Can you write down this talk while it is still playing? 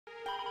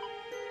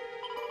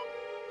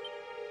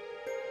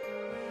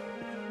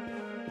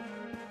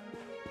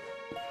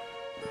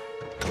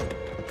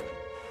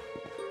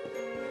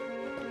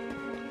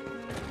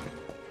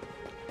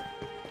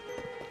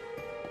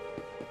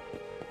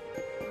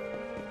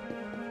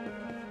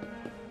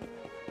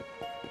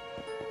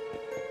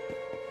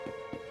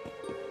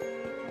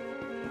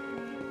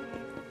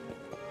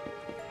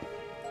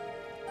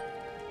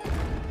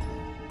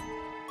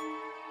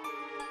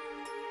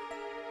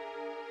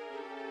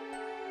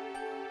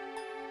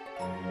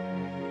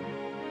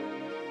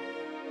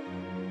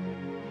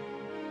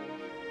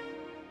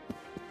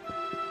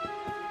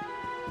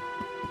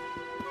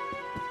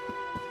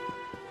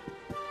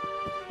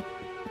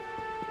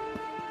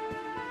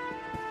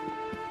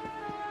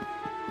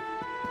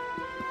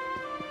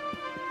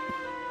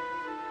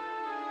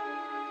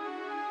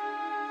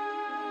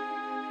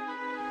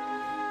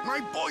My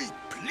boy,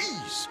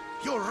 please!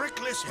 Your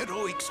reckless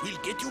heroics will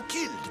get you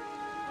killed.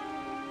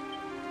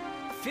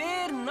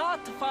 Fear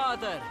not,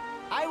 father.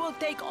 I will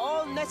take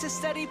all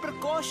necessary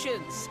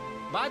precautions.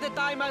 By the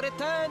time I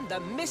return, the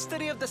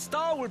mystery of the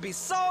star will be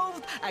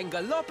solved and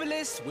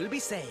Gallopolis will be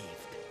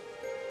saved.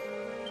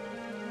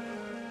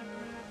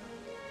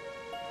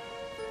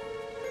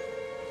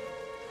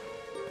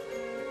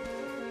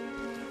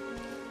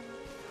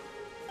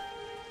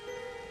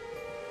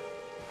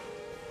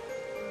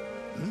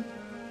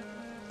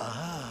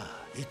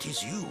 It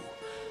is you.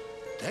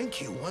 Thank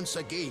you once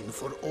again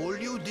for all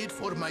you did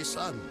for my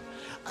son.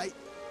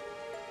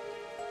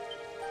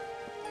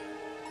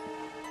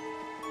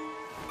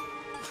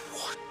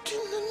 What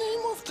in the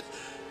name of the...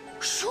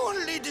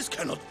 Surely this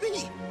cannot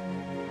be.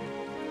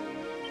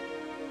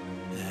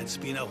 It's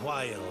been a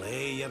while,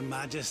 Your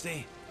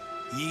Majesty?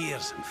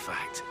 Years, in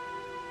fact.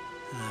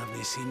 I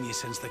haven't seen you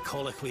since the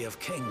Colloquy of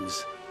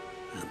Kings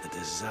and the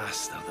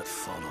disaster that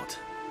followed.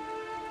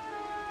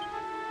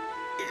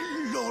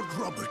 Lord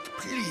Robert,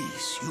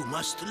 please, you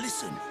must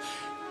listen.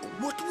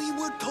 What we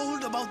were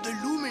told about the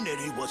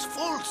Luminary was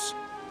false.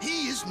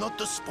 He is not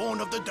the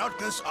spawn of the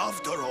darkness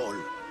after all.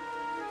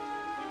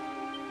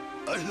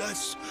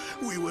 Alas,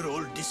 we were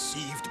all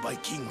deceived by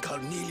King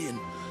Carnelian.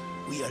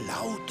 We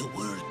allowed the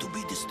world to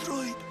be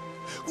destroyed.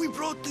 We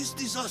brought this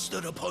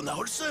disaster upon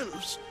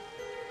ourselves.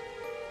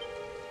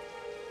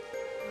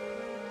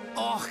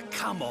 Oh,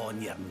 come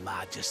on, Your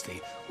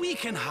Majesty. We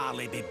can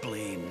hardly be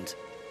blamed.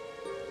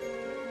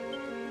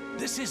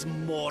 This is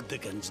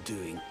Mordegon's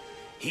doing.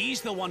 He's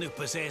the one who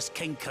possessed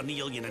King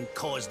Carnelian and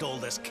caused all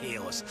this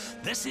chaos.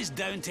 This is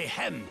down to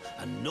him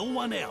and no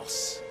one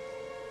else.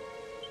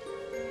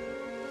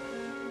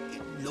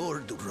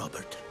 Lord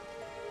Robert.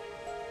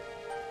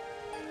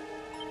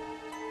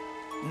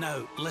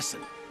 Now,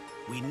 listen.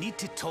 We need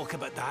to talk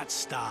about that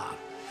star.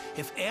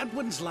 If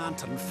Erdwin's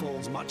lantern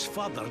falls much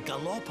further,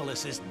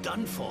 Gallopolis is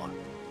done for.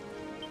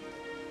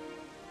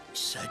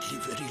 Sadly,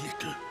 very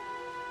little.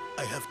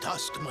 I have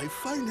tasked my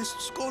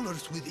finest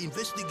scholars with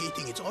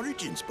investigating its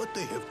origins, but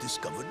they have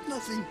discovered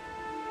nothing.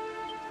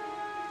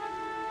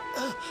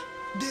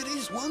 There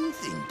is one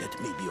thing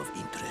that may be of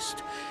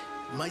interest.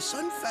 My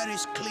son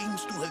Faris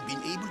claims to have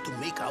been able to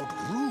make out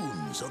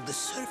runes on the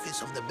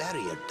surface of the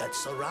barrier that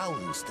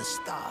surrounds the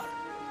star.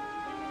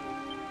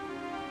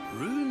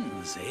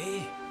 Runes,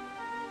 eh?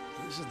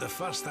 This is the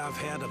first I've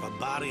heard of a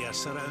barrier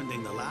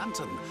surrounding the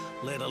lantern,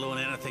 let alone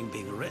anything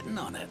being written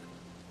on it.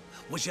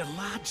 Was your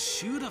lad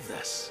sure of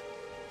this?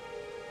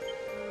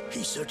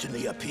 He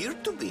certainly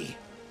appeared to be.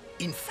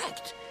 In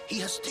fact, he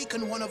has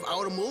taken one of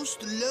our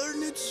most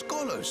learned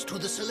scholars to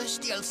the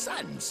Celestial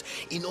Sands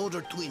in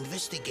order to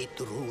investigate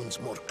the runes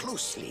more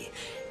closely.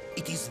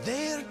 It is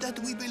there that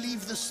we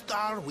believe the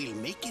star will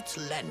make its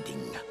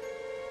landing.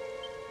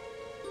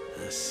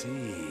 I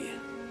see.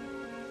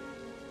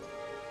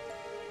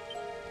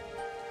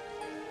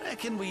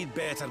 Reckon we'd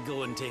better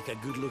go and take a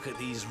good look at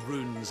these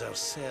runes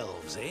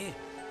ourselves, eh?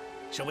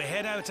 Shall we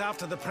head out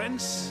after the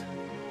prince?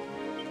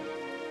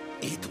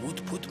 It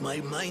would put my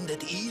mind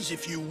at ease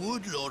if you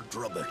would, Lord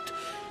Robert.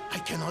 I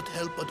cannot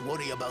help but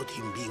worry about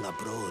him being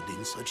abroad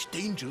in such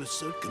dangerous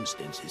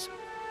circumstances.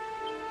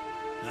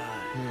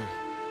 Aye.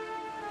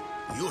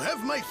 You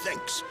have my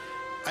thanks.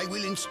 I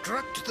will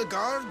instruct the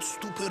guards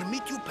to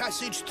permit you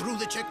passage through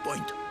the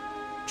checkpoint.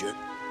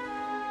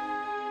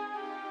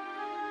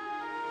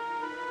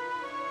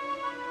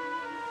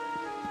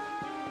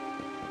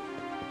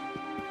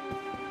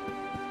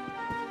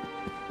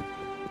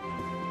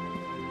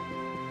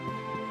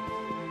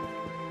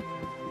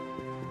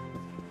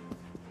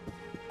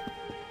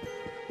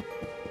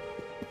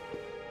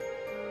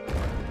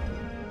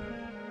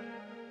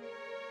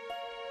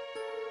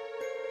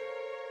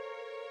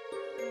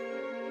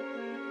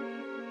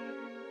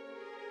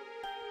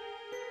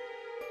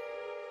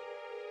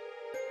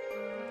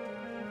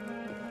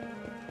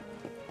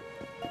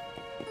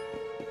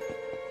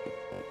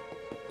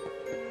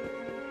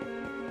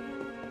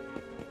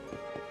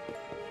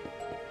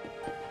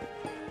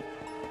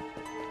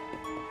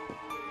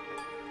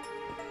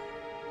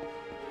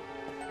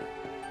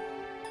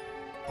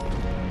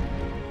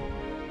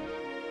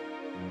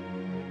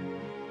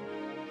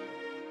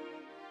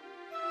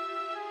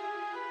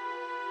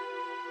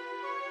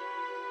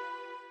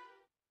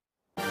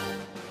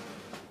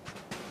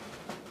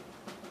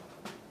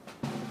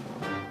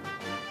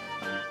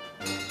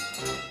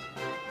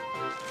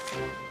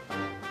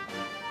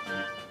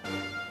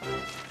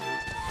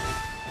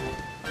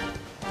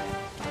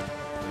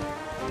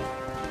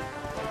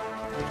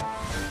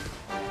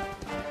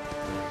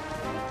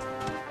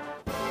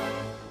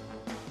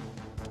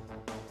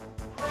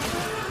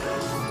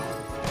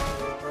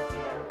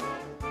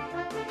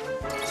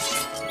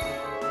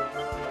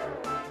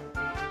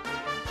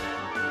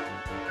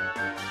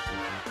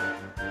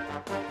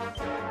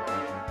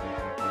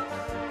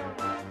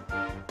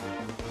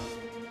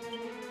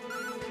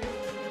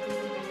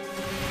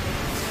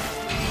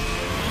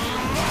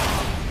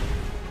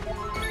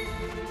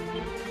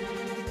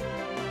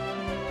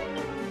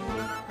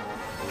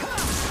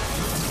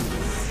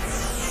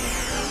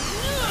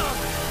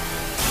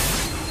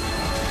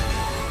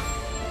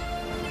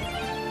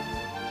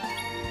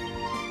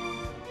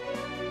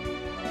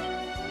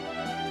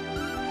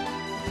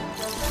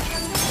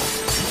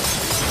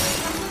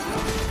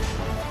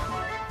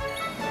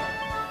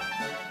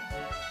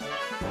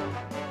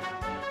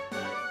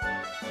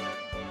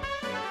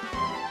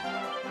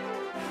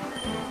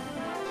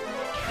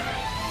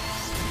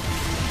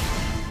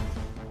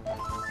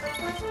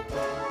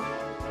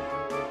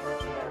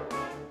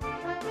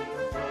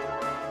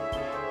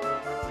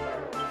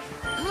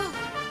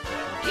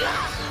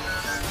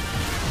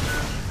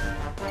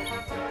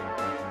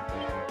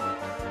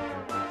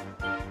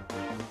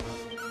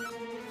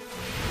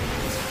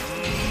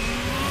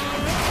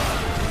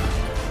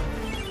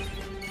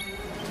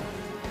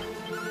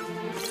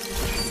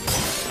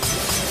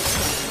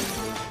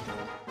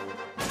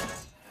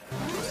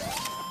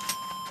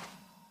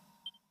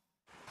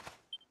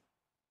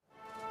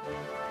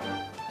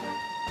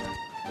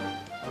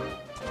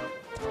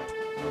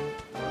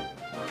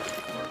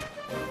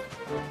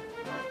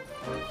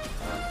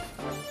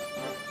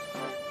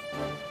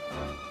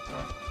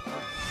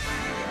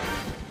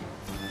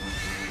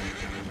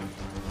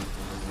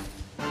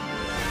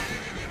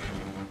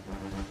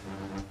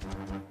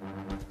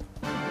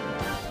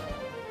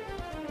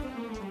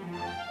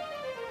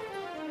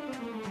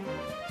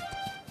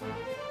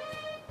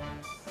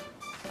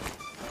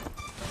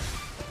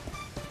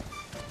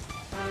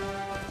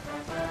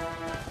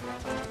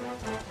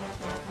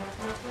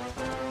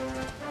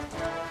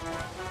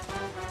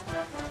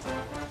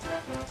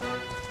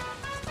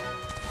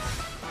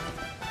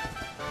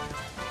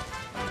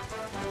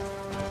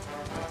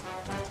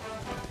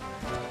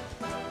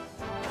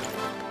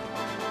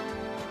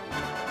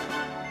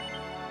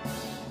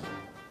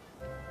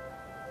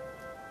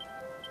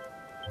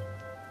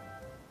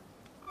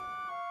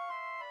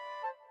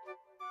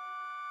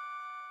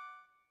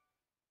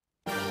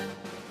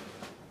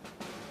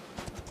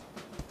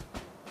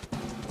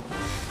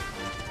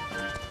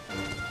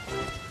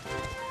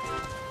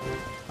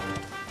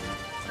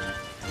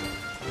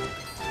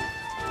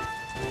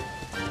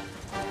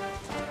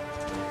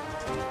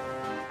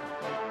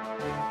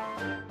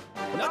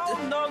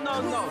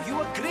 No. You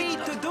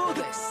agreed to do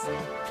this.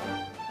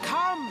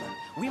 Come.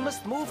 We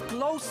must move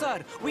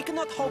closer. We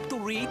cannot hope to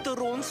read the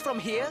runes from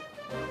here.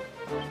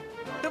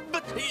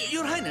 But,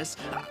 Your Highness,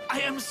 I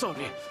am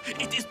sorry.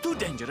 It is too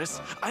dangerous.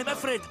 I'm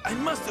afraid I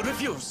must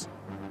refuse.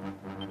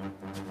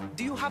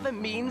 Do you have a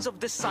means of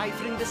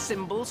deciphering the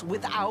symbols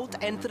without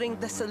entering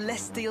the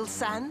Celestial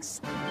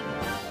Sands?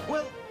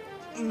 Well,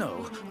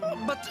 no,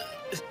 but...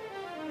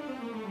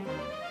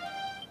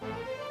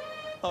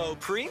 Oh,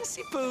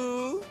 Princey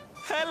Pooh!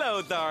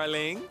 Hello,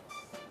 darling.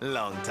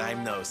 Long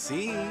time no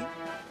see.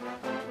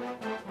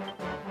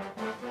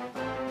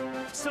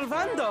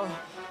 Sylvando!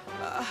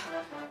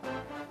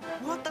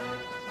 What the...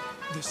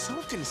 The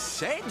Sultan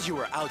said you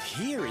were out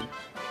here in...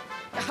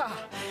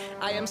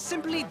 I am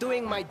simply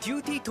doing my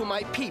duty to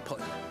my people.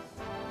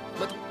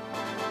 But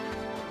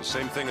The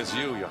same thing as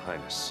you, Your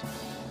Highness.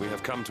 We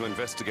have come to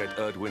investigate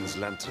Erdwin's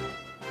lantern.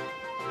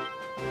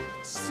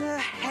 Sir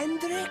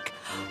Hendrik?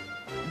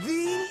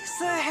 The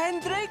Sir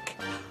Hendrik?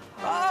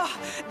 Ah,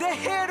 the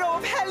hero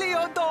of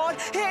Heliodor,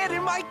 here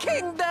in my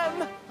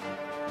kingdom!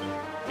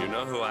 You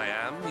know who I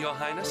am, Your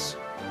Highness?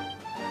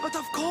 But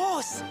of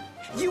course!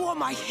 You are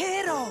my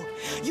hero!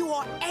 You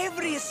are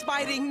every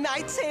aspiring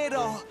knight's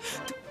hero!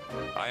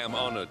 I am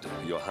honored,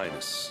 Your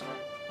Highness.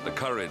 The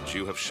courage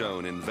you have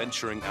shown in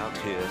venturing out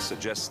here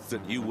suggests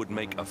that you would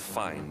make a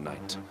fine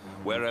knight.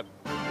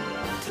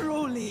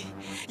 Truly,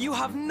 you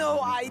have no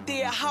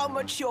idea how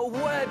much your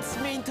words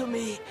mean to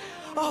me.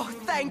 Oh,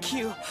 thank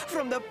you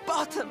from the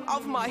bottom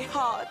of my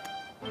heart.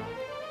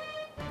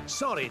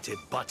 Sorry to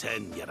butt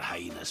in, Your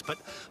Highness, but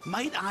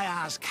might I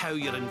ask how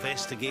your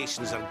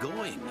investigations are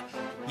going?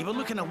 You were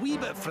looking a wee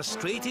bit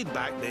frustrated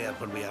back there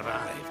when we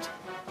arrived.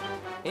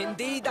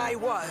 Indeed I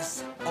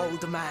was,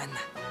 old man.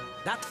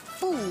 That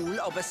fool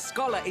of a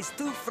scholar is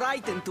too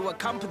frightened to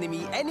accompany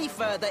me any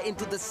further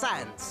into the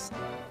sands.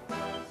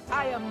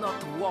 I am not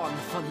one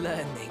for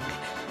learning.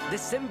 The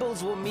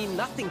symbols will mean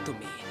nothing to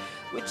me,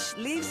 which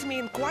leaves me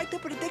in quite a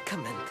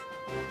predicament.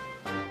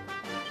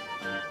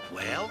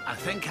 Well, I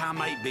think I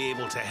might be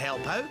able to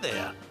help out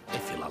there,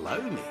 if you'll allow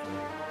me.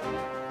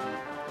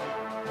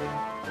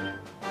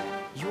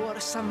 You are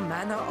some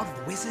manner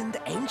of wizened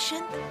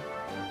ancient?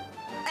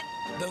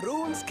 The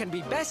runes can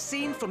be best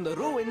seen from the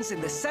ruins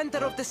in the center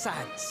of the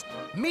sands.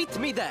 Meet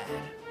me there.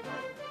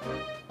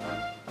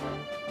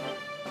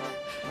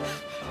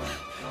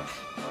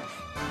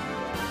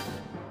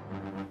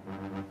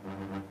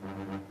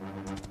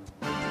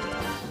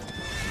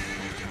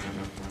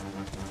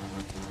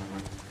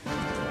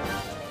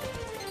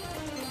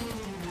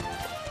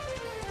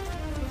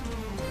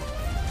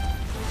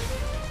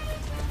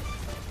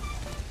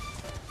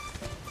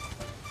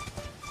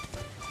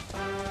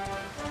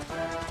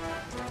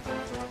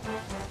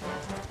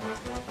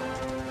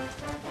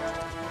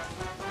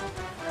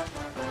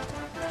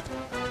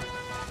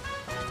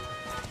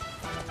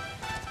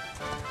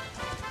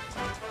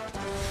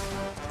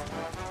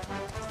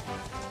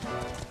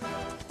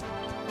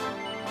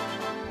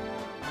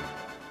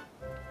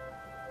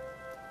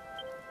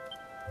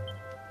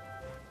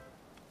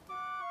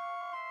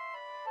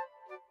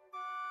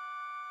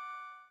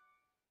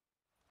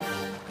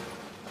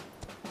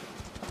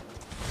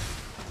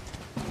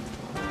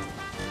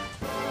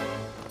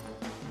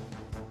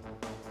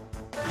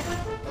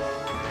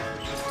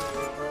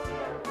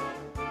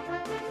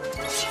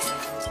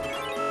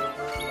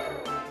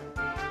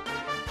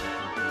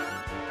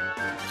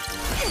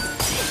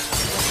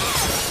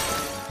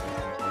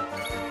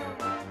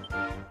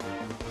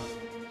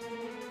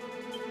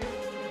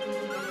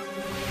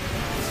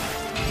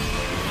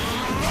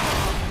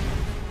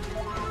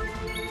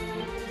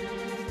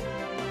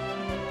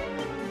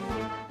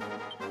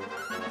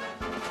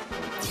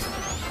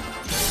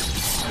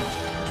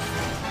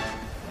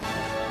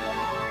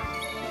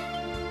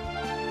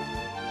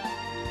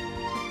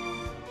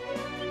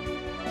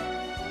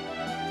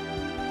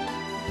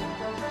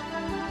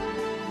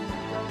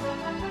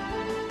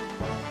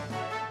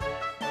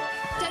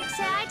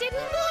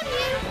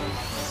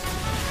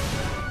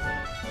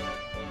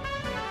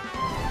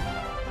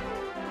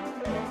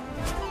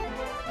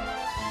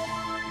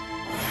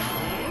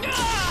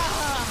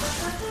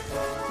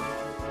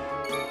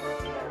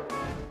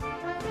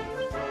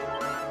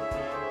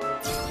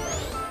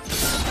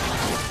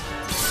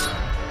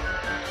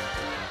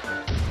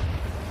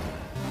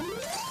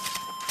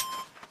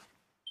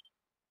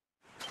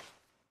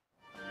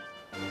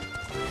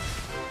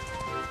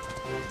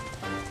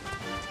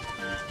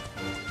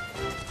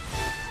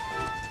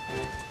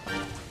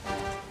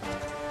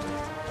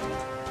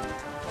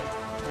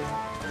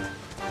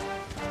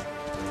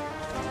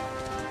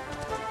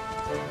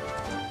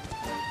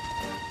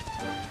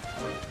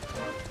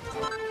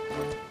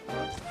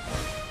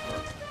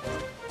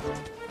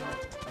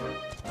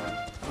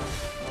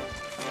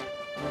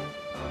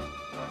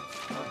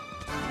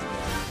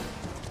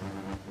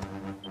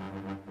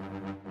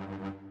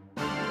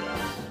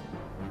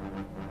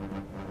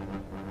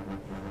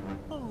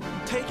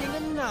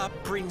 up,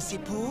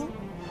 Principal.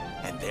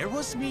 And there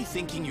was me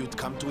thinking you'd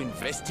come to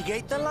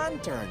investigate the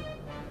lantern.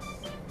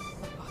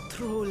 Oh,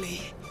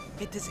 truly,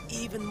 it is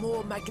even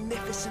more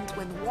magnificent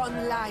when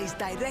one lies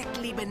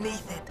directly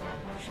beneath it.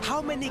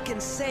 How many can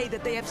say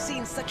that they have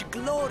seen such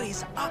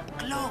glories up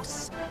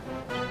close?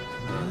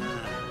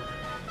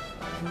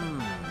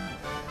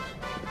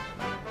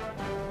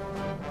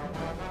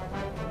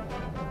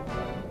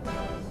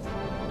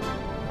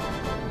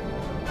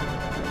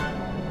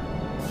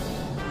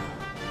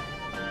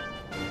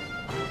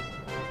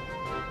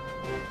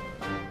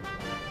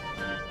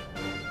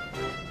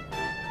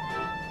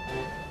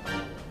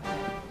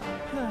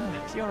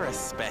 You're a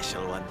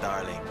special one,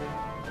 darling.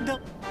 No.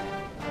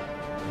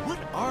 What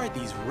are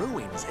these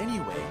ruins,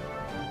 anyway?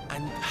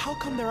 And how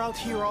come they're out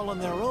here all on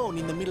their own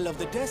in the middle of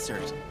the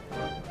desert?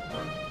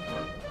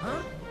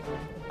 Huh?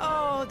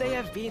 Oh, they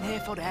have been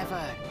here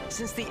forever,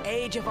 since the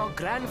age of our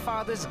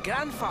grandfathers'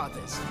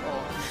 grandfathers,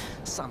 or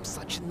some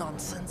such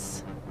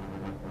nonsense.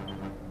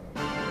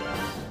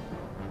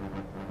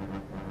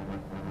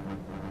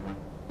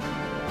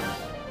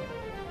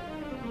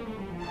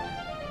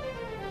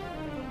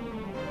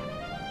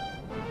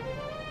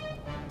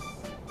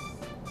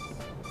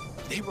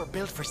 They were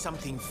built for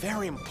something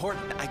very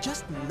important. I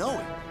just know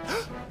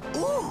it.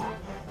 Ooh!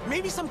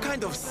 Maybe some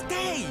kind of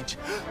stage!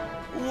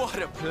 What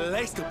a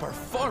place to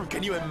perform,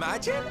 can you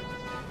imagine?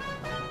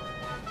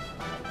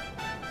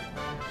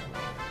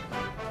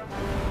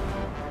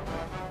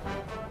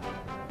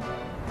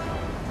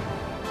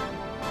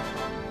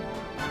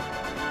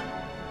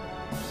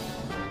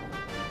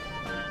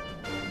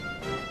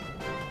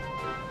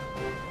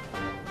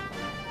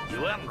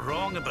 You weren't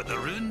wrong about the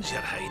runes,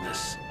 Your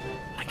Highness.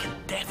 I can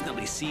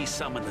definitely see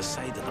some on the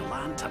side of the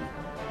lantern.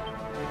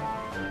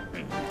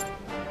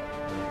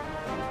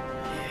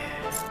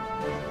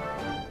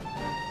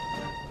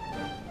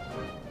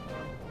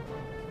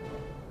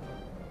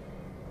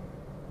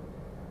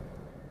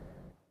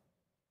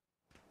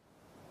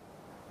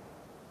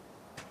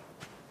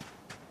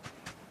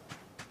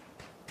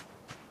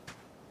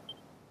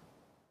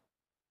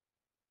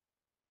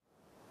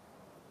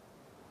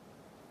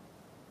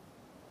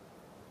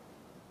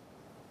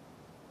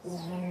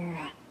 You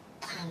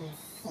can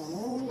see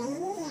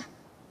me?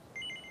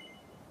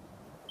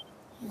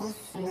 This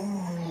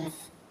means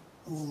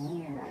you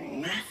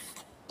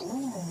must be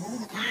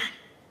the...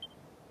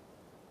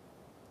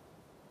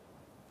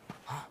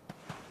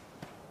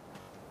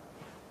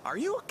 Are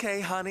you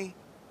okay, honey?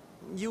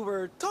 You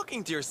were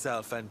talking to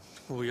yourself, and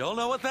we all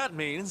know what that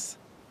means.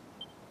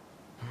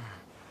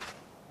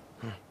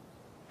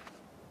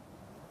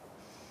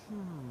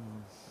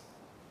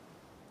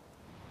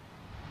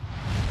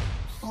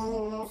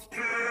 Things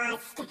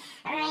past,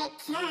 return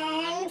to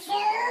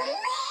me!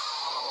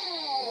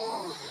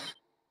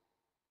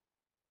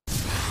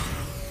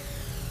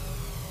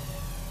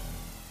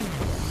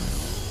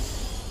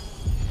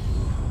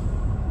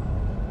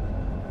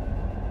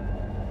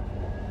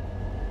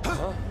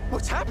 Huh?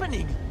 What's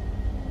happening?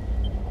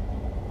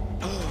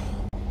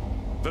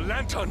 The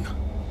lantern!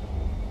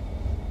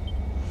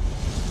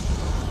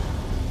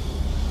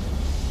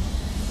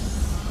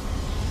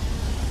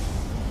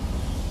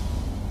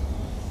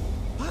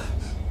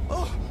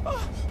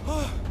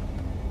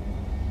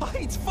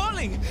 It's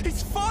falling!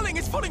 It's falling!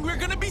 It's falling! We're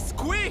gonna be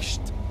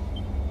squished!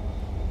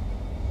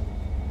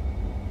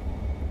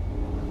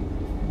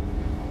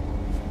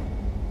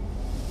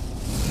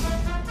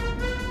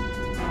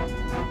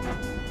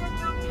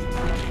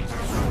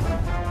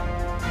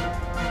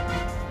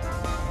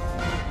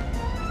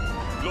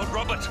 Lord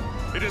Robert,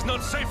 it is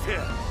not safe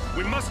here.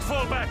 We must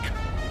fall back.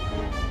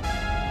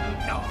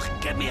 Oh,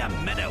 give me a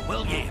minute,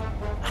 will ye?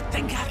 I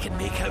think I can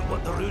make out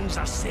what the runes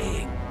are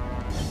saying.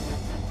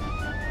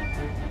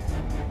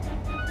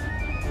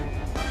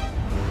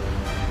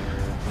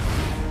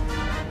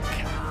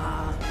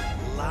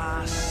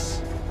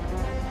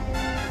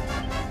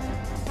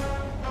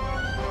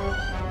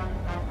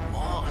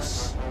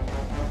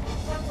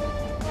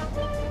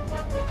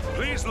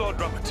 Please, Lord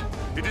Robert,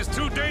 it is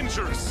too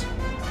dangerous.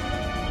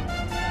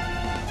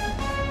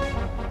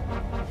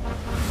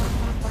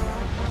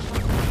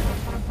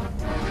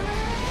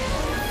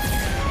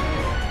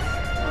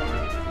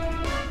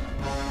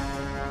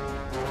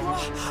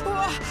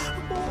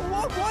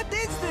 What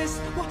is this?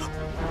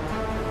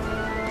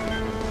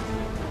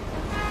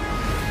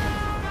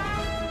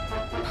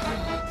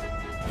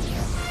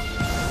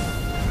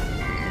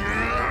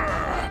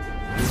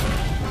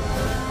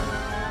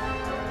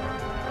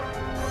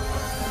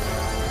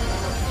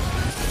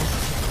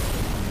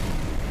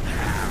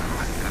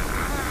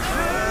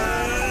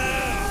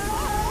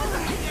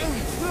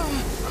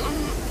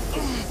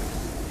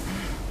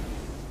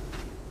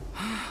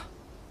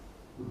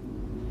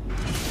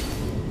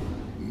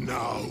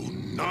 Now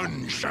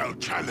none shall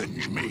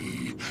challenge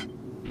me.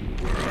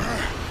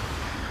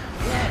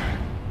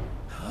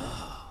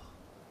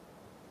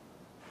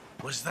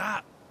 Was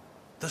that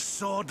the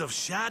Sword of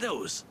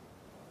Shadows?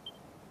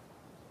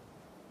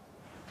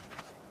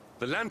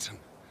 The lantern.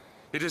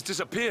 It has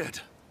disappeared.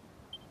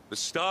 The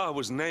star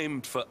was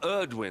named for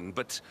Erdwin,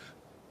 but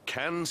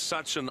Can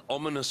such an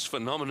ominous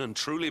phenomenon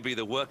truly be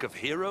the work of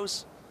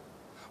heroes?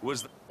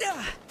 Was...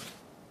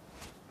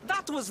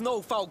 That was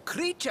no foul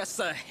creature,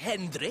 Sir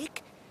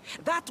Hendrik.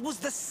 That was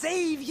the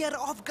savior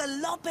of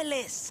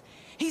Gallopolis.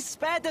 He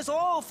spared us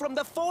all from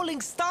the falling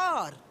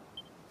star.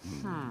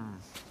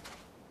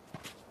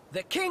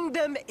 The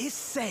kingdom is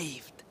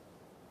saved.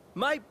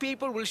 My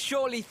people will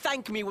surely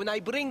thank me when I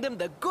bring them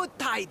the good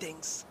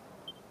tidings.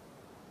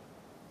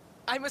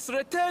 I must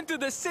return to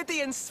the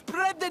city and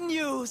spread the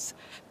news.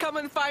 Come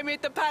and find me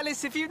at the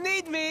palace if you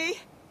need me.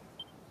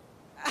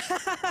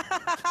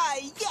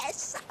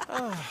 Yes!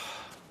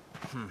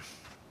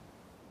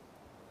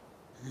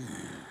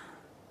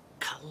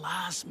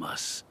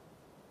 Kalasmus.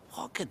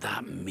 What could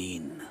that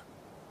mean?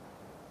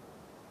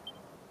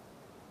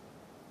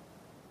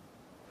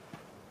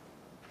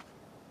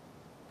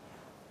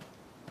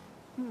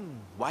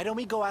 Why don't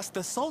we go ask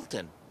the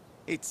Sultan?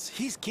 It's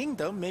his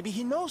kingdom, maybe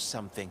he knows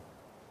something.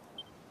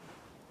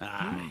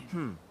 Aye.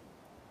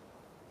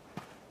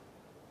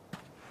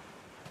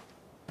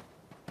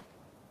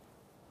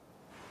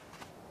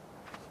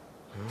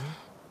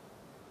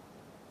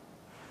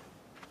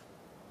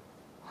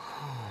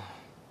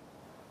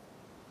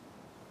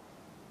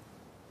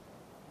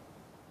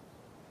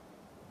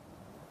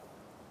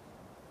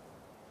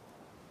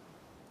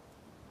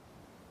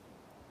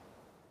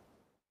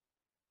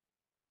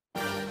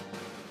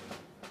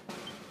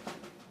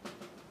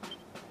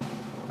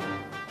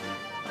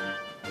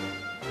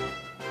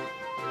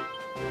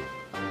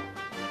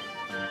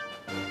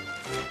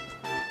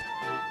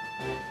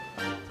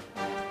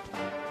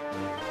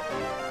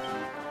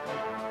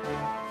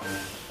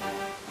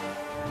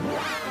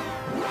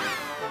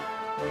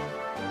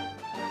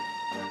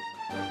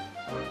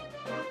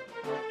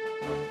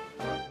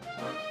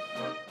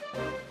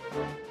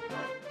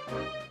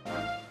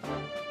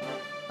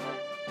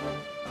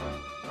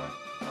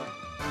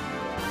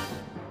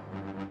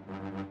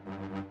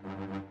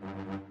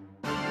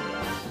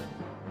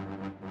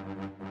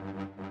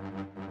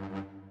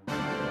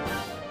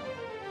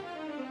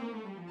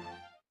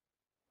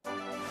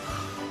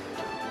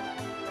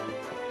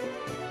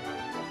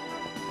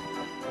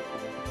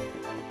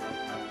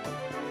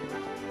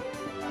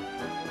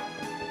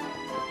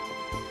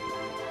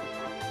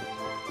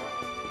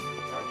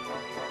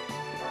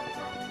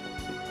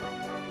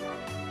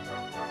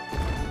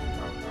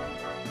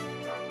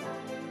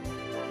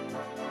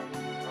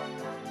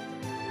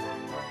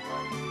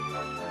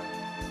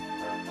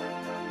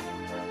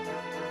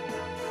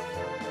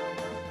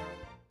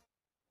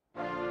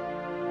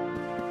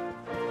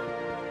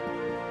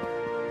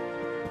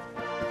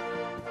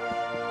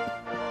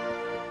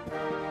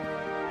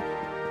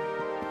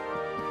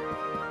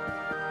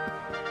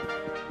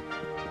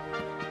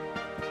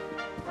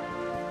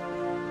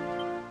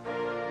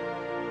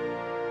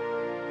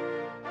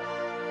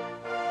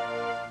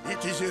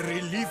 It is a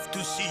relief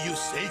to see you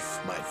safe,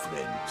 my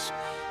friends.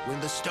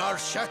 When the star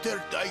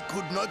shattered, I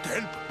could not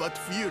help but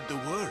fear the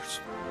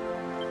worst.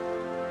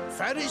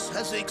 Faris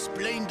has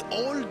explained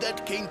all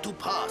that came to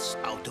pass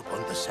out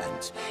upon the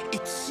sands.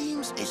 It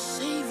seems a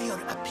savior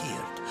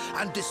appeared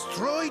and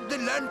destroyed the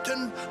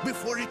lantern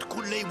before it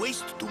could lay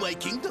waste to my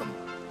kingdom.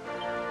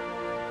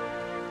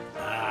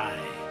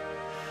 Aye.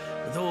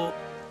 Though,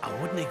 I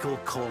wouldn't go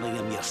calling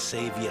him your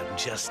savior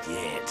just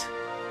yet.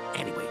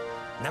 Anyway,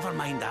 never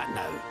mind that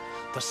now.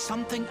 There's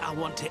something I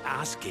want to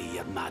ask you,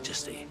 Your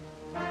Majesty.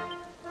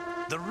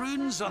 The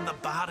runes on the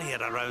barrier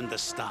around the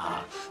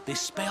star, they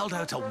spelled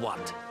out a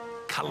word.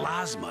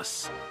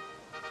 Kalasmus.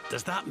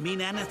 Does that mean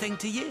anything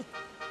to you?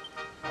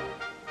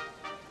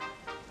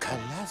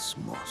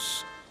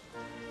 Kalasmos.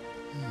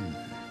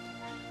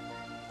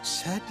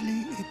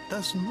 Sadly, it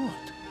does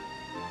not.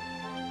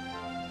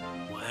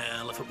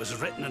 Well, if it was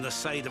written on the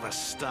side of a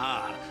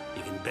star,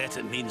 you can bet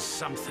it means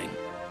something.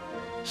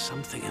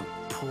 Something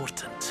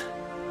important.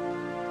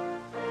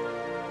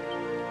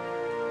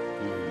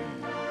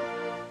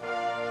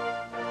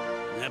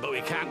 Yeah, but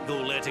we can't go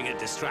letting it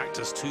distract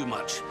us too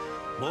much.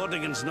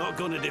 Mordegon's not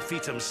going to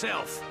defeat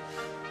himself.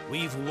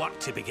 We've work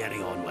to be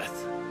getting on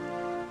with.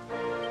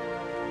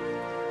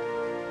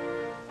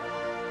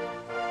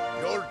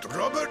 Lord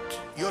Robert,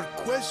 your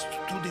quest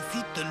to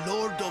defeat the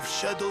Lord of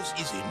Shadows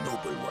is a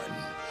noble one.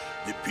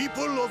 The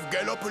people of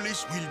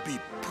Gallopolis will be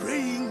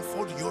praying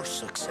for your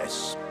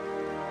success.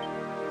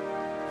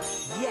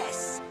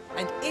 Yes,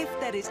 and if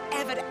there is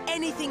ever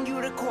anything you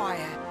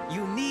require,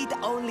 you need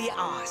only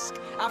ask.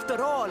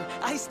 After all,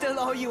 I still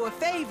owe you a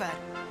favor.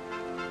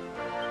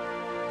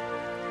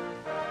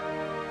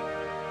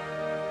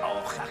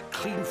 Oh,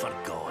 clean for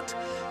God.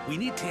 We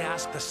need to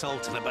ask the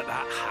Sultan about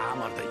that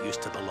hammer that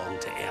used to belong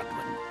to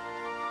Erdwin.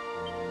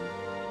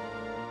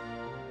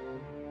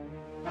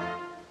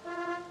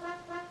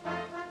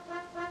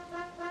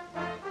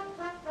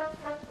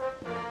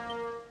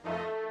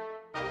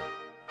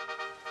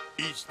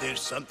 Is there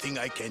something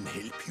I can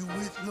help you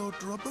with,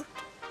 Lord Robert?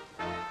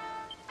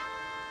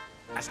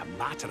 As a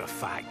matter of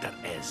fact, there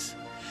is.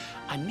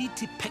 I need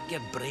to pick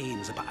your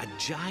brains about a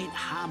giant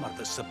hammer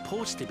that's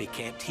supposed to be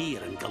kept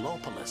here in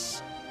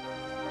Gallopolis.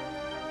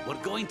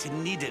 We're going to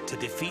need it to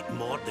defeat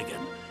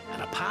Mordegon,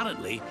 and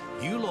apparently,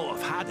 you lot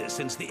have had it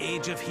since the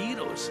Age of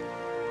Heroes.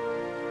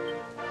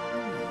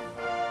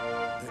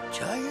 A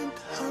giant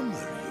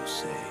hammer, you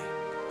say?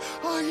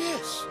 Ah,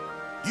 yes.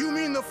 You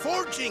mean the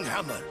forging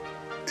hammer?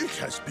 It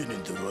has been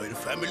in the royal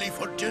family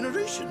for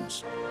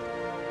generations.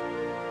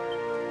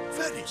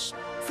 Varys,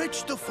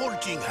 fetch the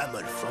forging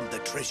hammer from the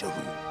treasure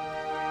room.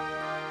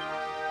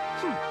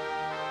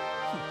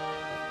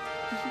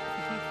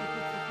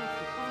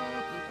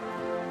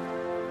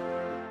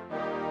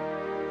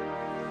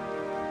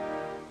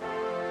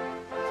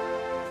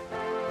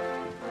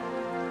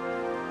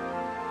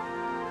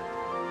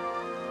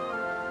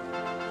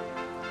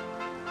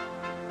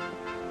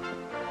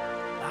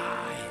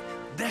 Aye,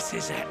 this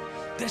is it.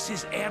 This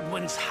is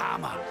Erdwin's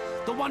hammer,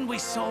 the one we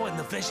saw in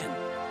the vision.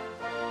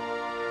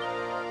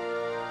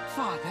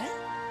 Father,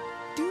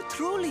 do you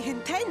truly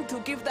intend to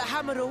give the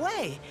hammer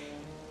away?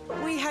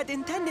 We had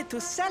intended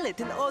to sell it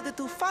in order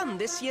to fund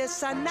this year's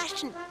Sun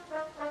Nation.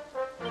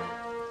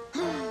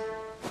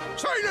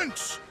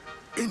 Silence!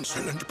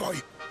 Insolent boy!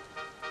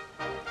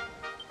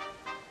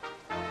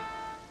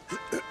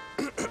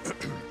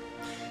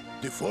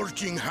 The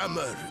forging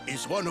hammer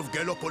is one of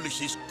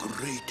Gallopolis'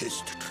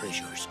 greatest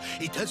treasures.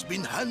 It has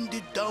been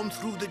handed down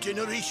through the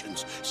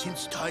generations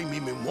since time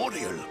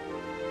immemorial.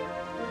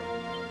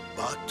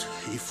 But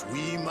if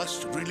we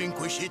must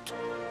relinquish it,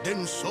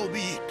 then so be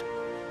it.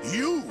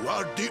 You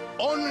are the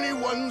only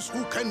ones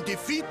who can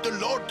defeat the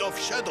Lord of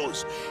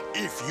Shadows.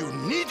 If you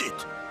need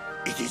it,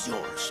 it is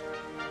yours.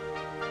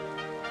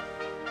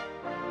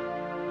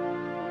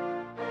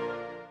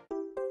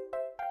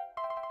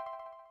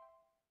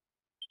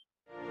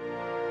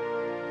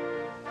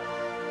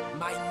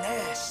 My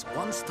nurse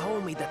once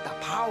told me that the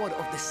power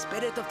of the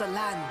spirit of the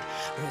land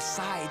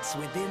resides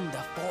within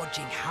the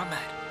forging hammer.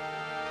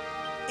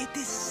 It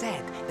is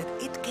said that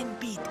it can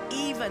beat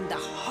even the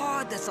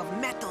hardest of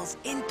metals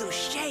into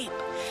shape.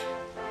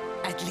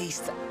 At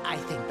least, I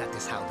think that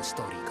is how the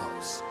story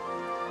goes.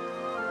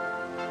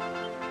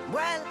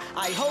 Well,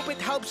 I hope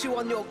it helps you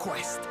on your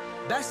quest.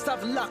 Best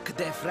of luck,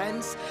 dear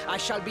friends. I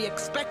shall be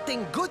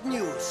expecting good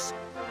news.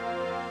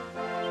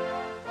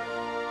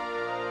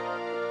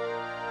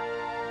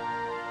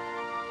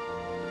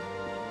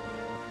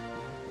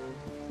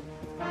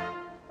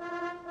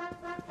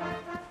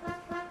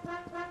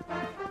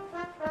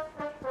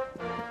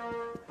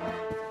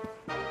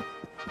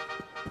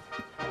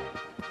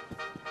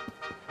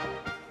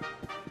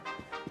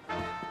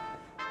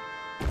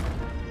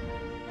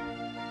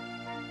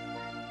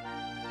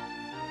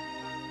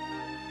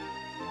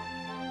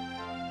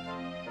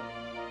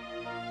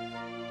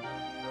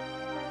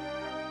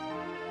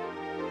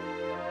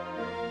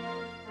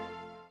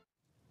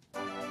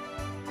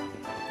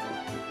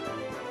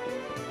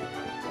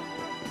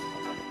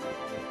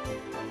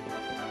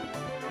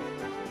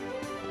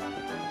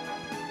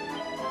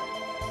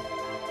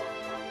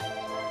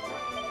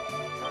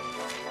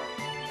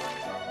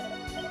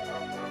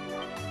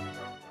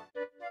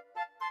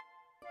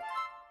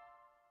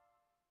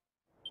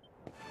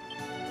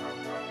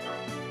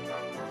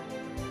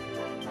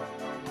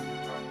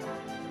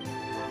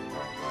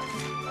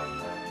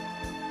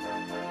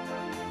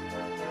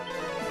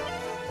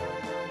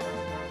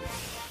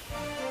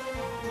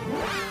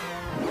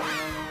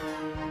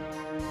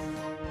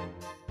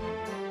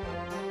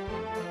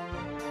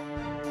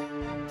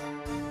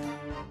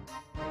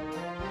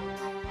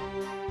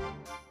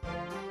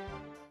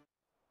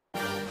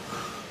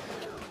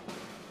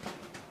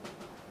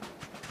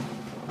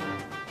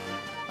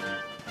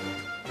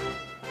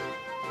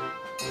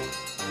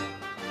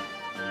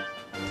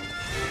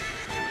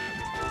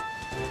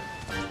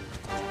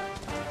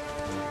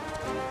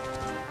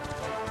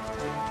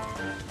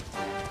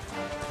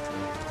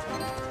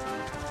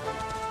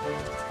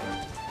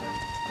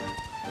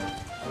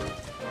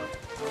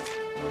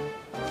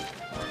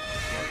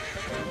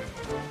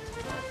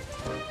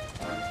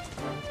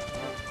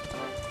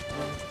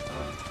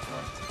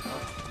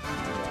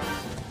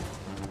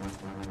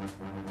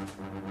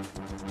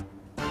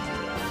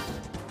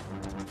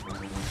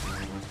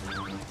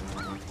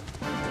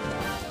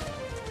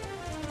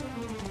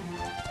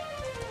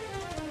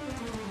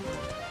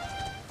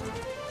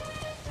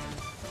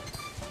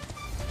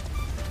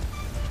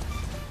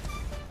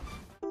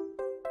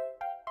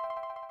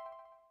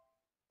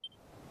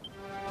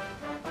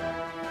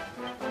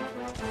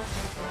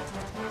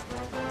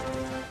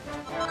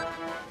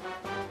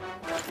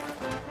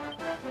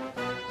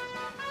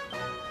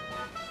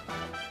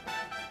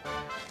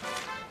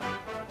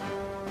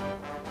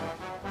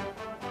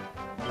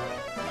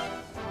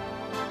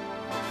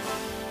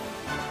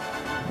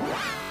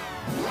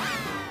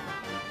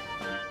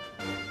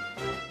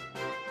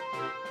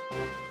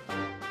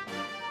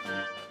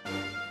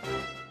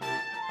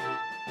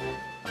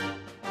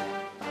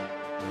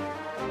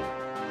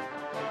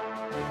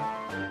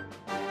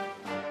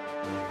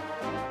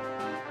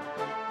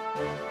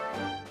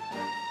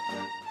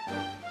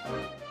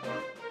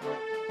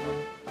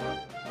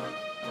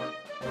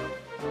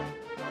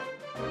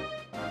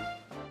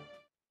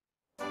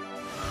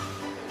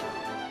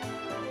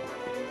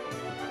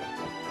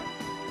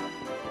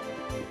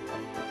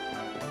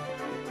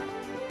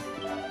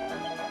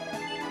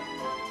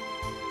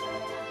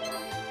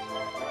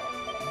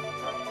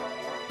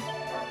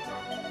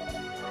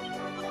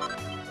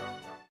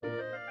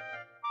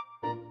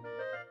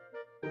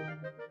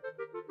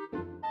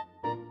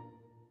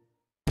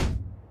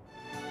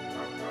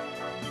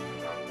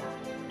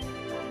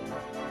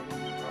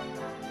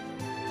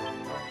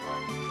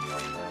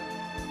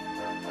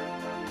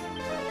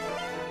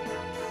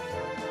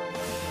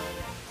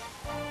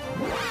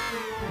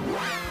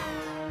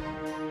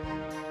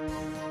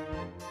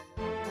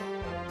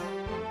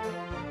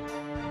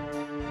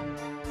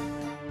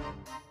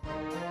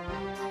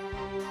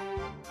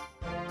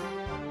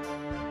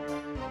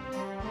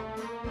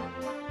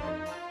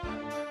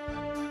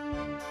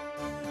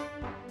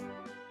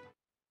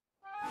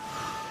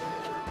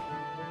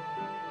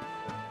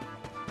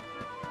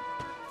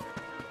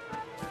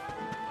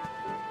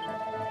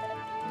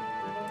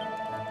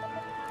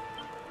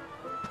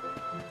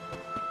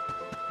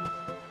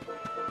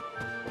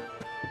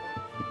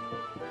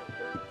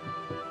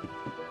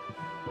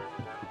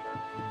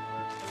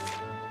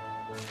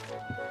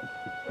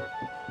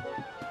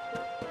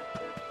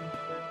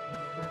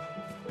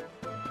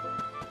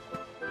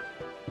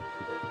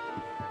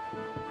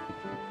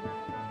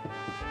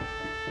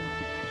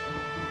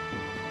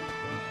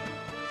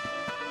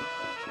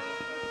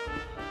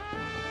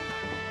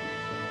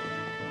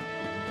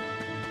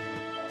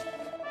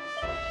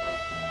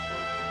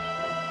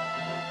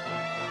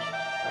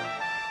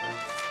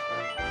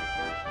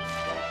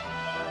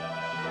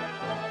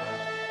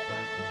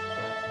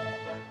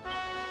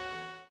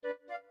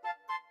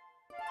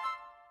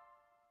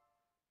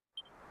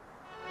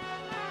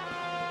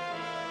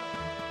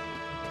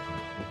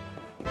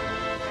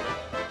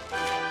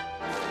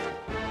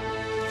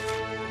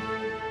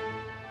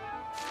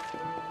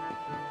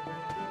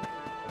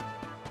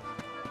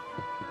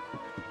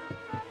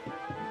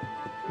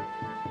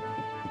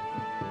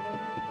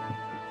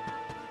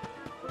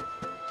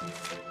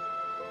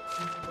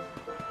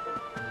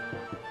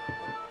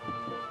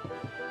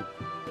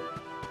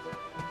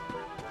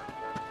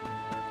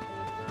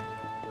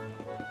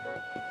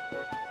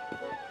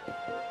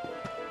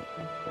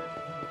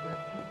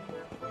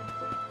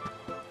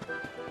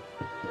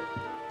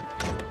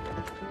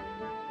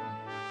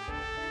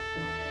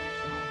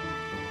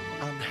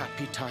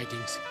 happy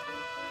tidings.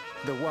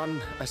 The one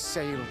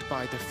assailed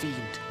by the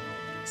fiend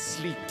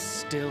sleeps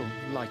still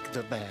like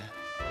the bear.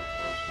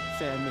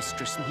 Fair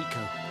Mistress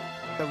Miko,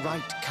 the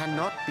rite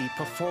cannot be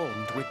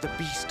performed with the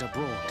beast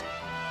abroad.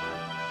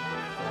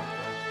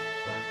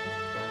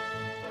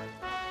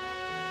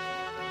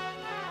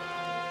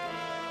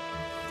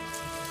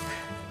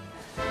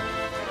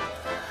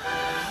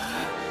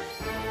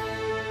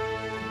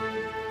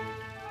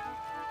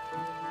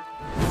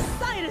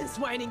 Silence,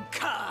 whining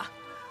cur!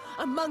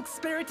 A monk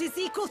spirit is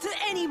equal to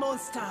any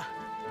monster!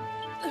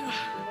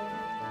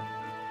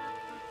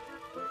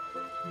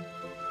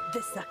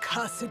 This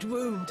accursed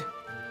wound.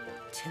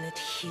 Till it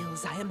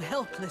heals, I am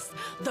helpless.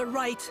 The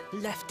rite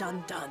left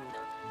undone.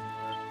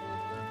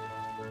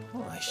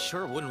 Oh, I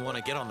sure wouldn't want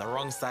to get on the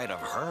wrong side of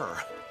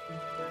her.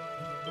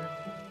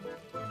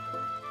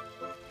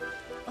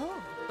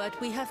 Oh, but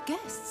we have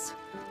guests.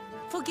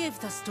 Forgive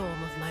the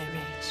storm of my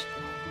rage.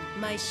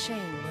 My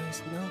shame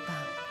knows no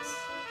bounds.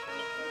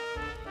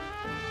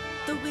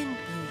 The wind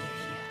blew you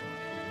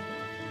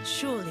here.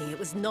 Surely it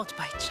was not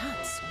by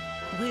chance.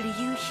 Will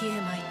you hear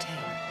my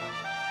tale?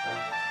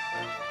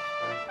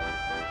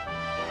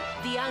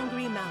 The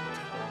Angry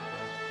Mountain.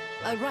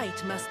 A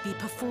rite must be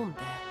performed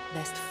there,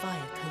 lest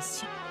fire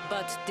consume.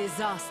 But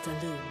disaster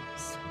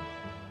looms.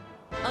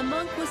 A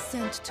monk was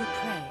sent to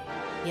pray,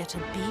 yet a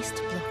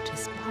beast blocked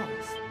his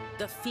path.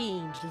 The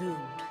fiend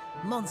loomed,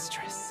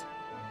 monstrous.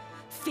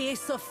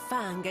 Fierce of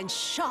fang and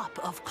sharp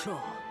of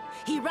claw.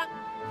 He ran...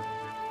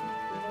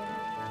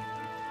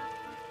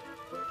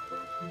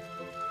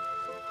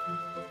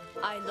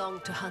 I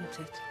longed to hunt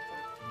it.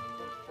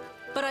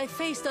 But I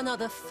faced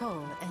another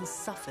foe and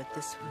suffered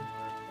this wound.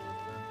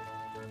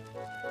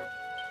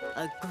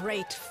 A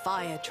great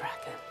fire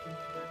dragon.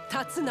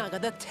 Tatsunaga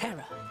the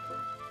Terror.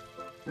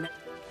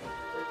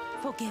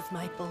 Forgive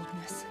my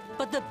boldness,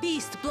 but the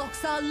beast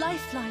blocks our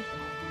lifeline.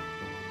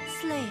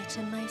 Slay it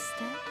in my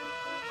stead.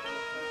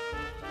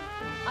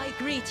 I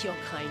greet your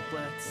kind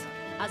words,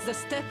 as the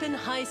steppe in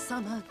high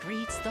summer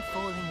greets the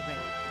falling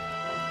rain.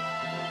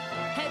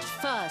 Head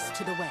first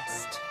to the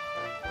west.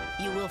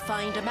 You will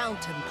find a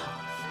mountain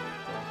path.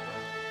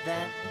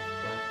 There.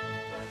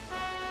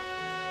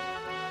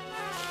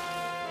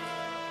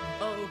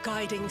 Oh,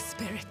 guiding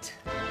spirit,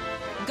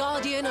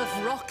 guardian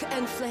of rock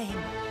and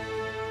flame.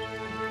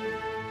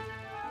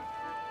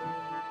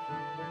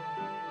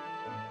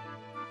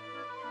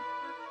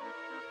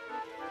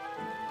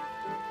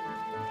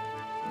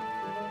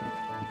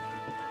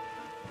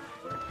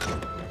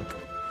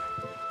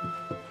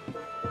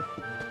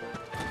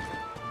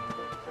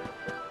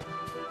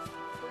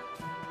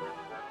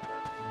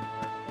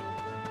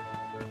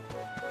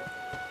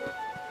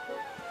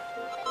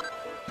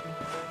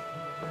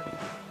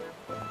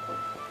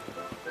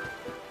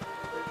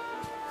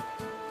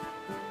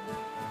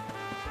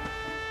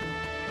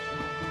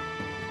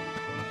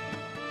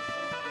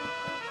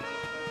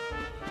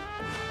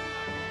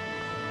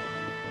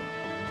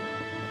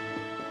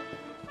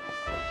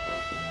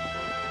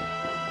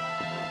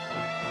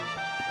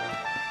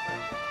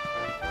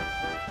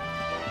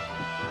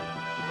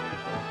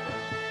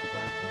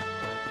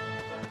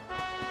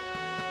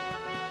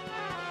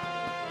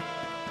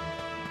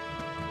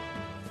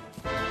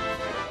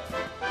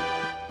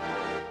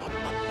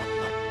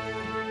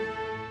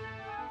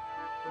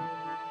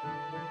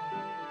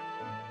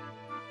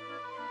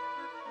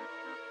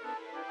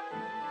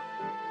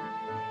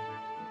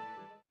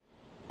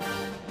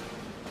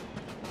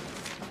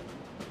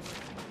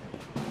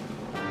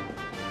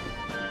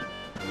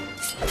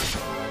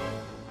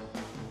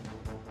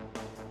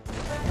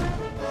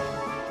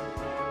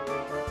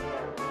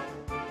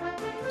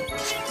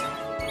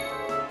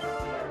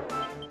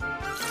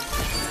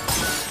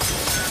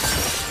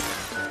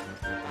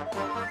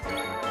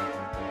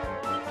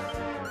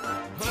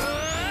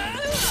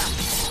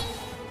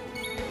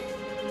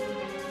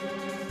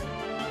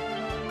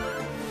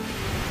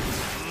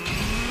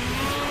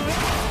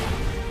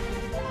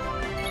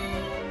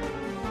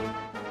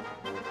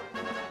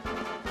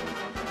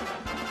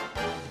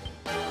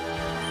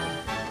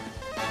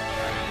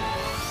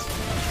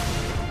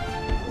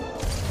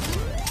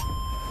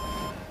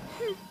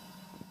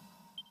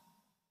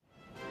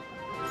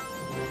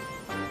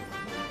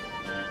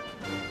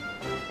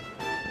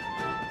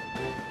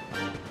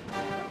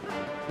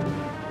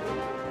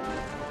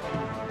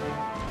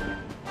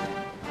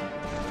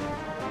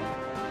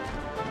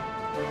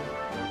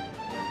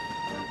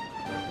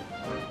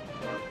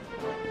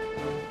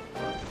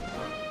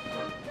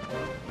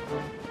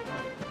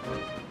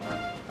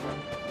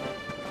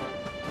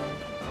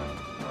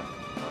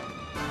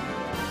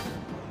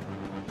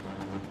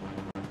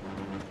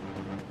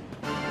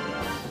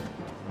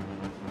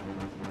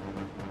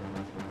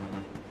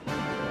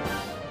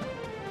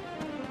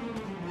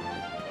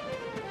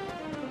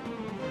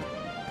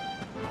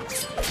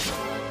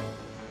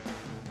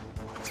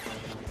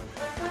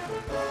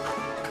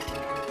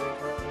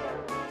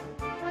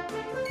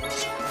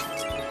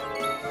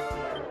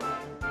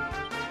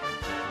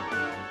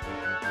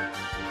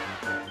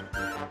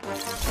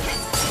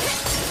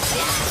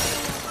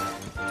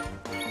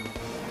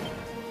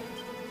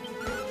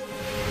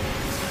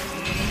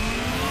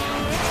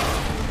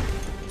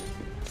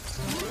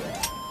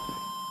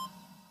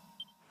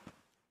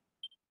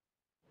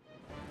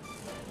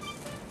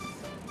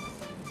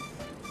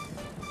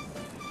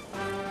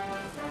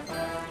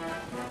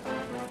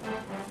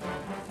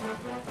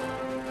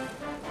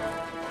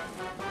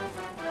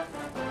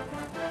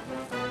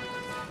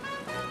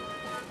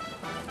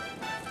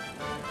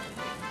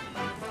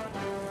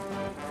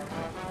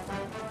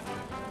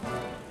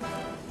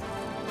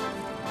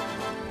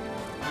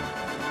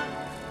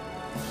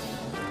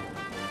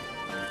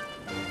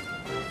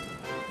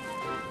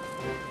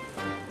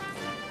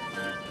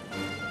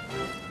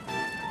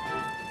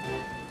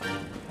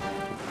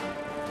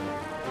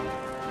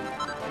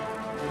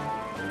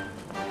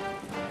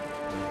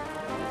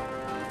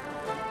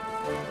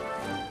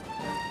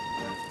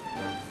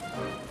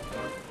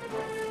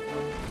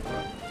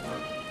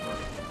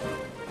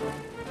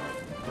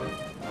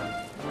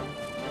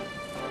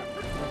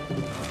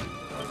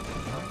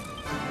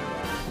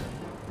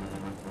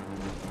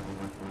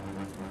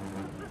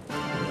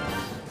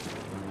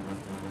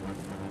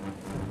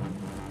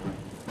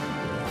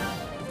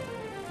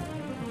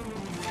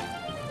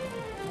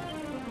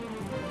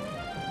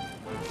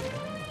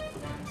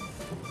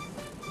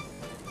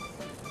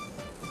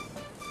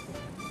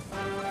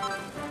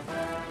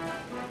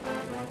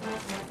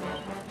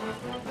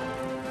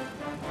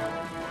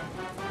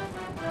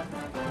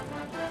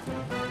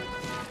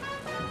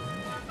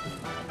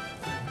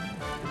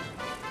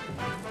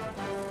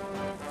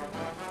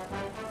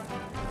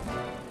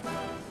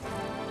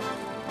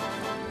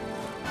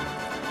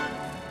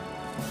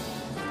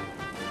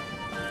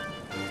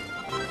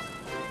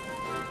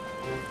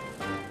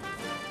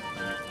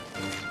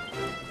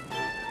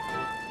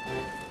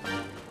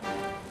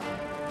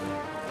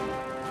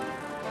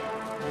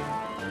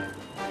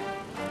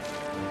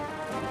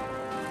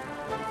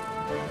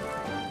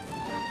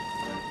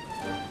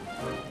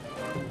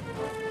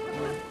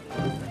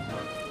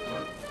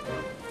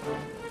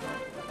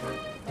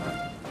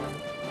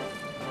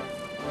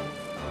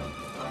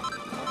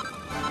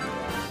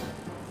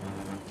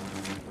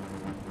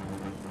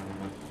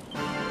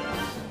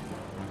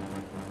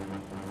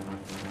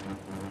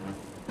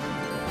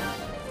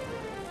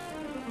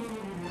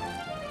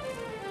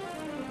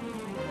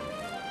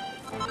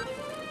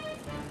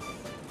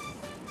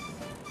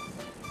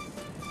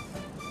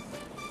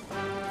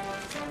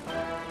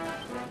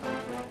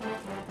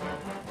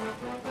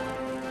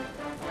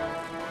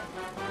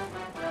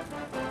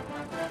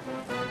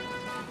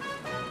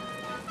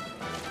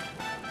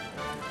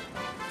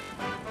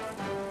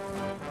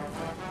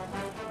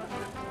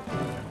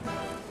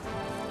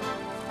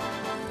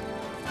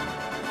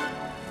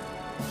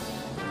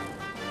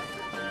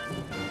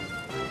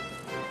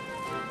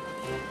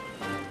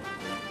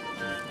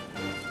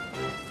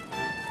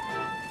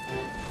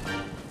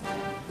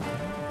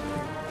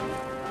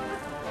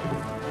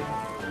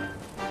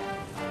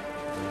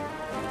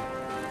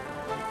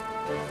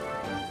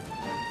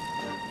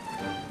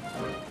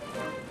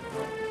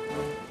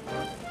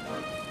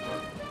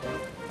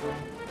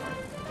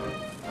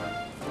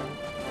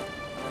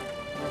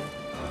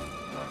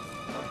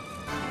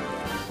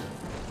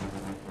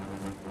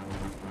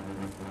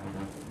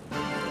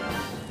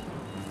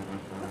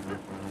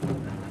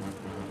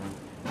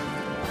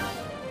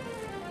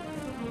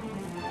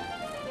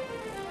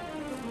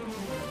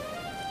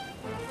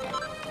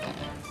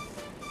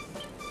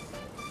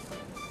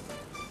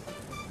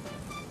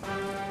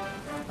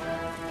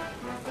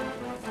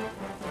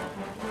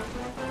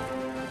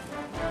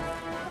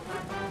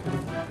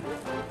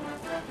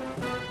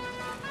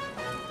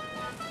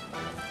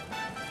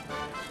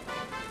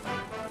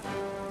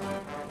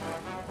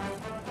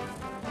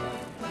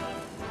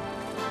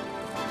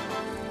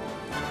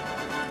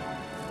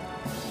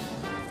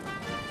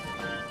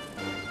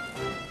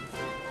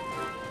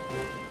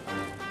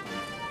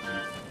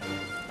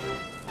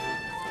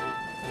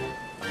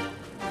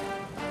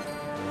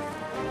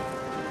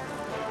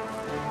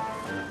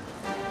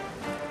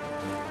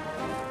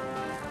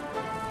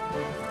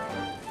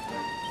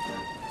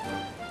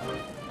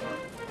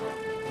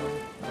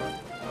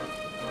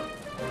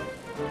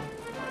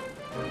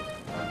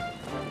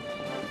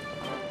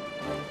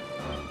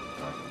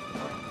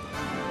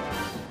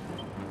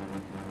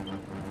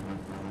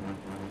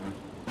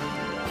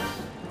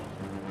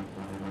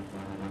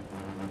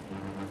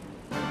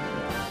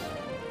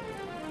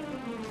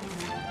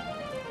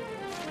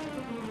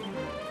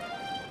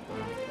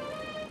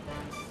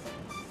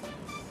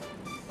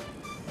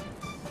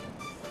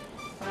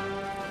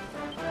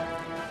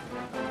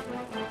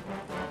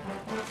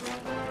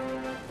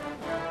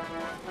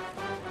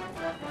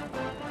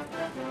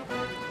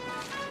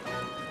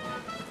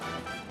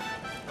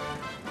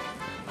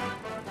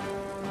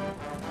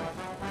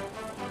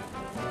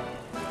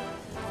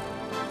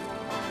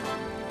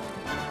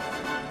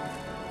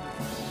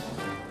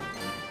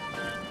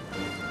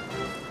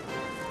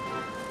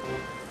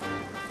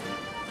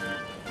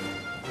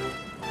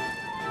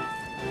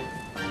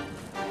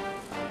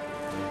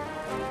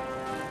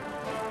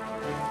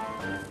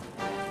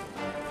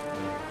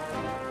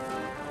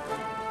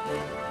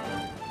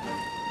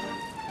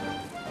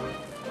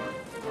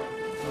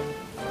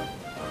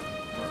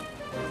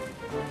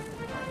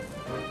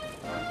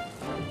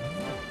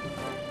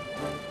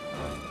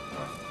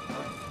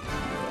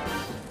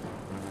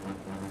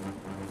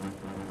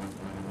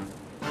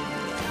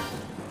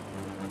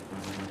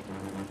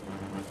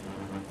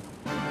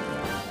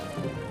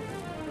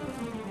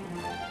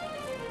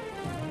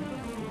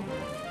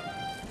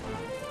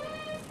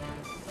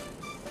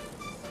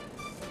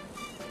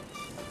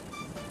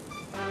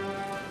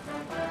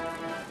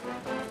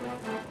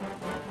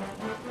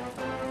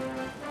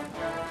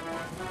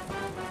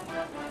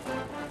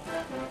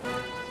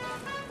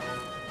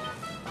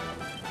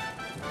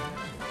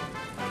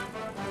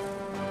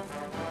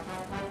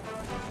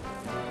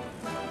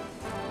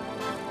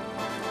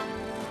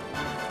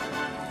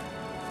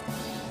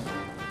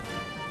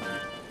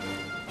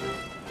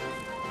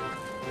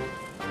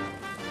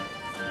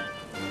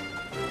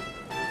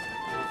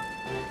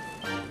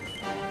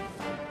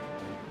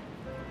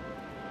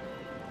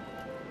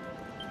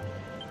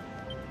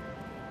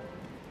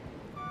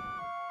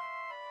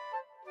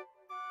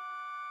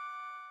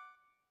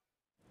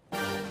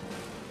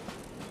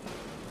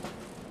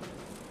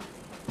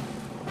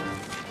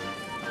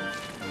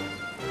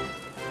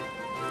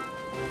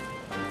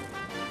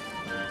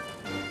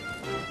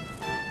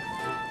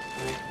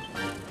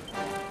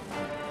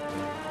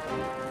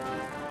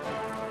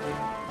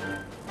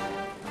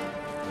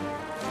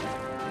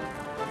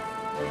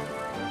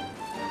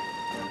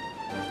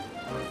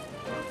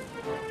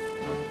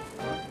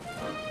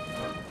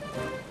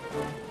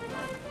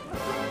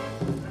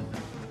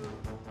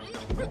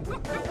 Don't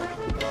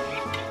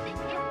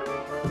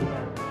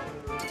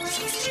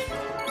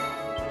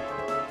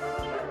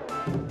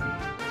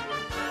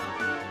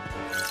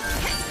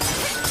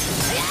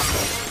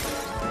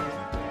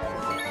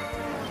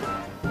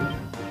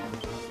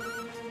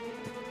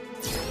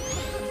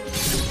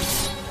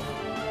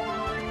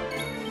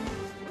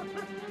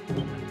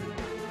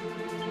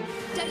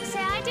say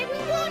I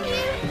didn't warn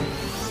you!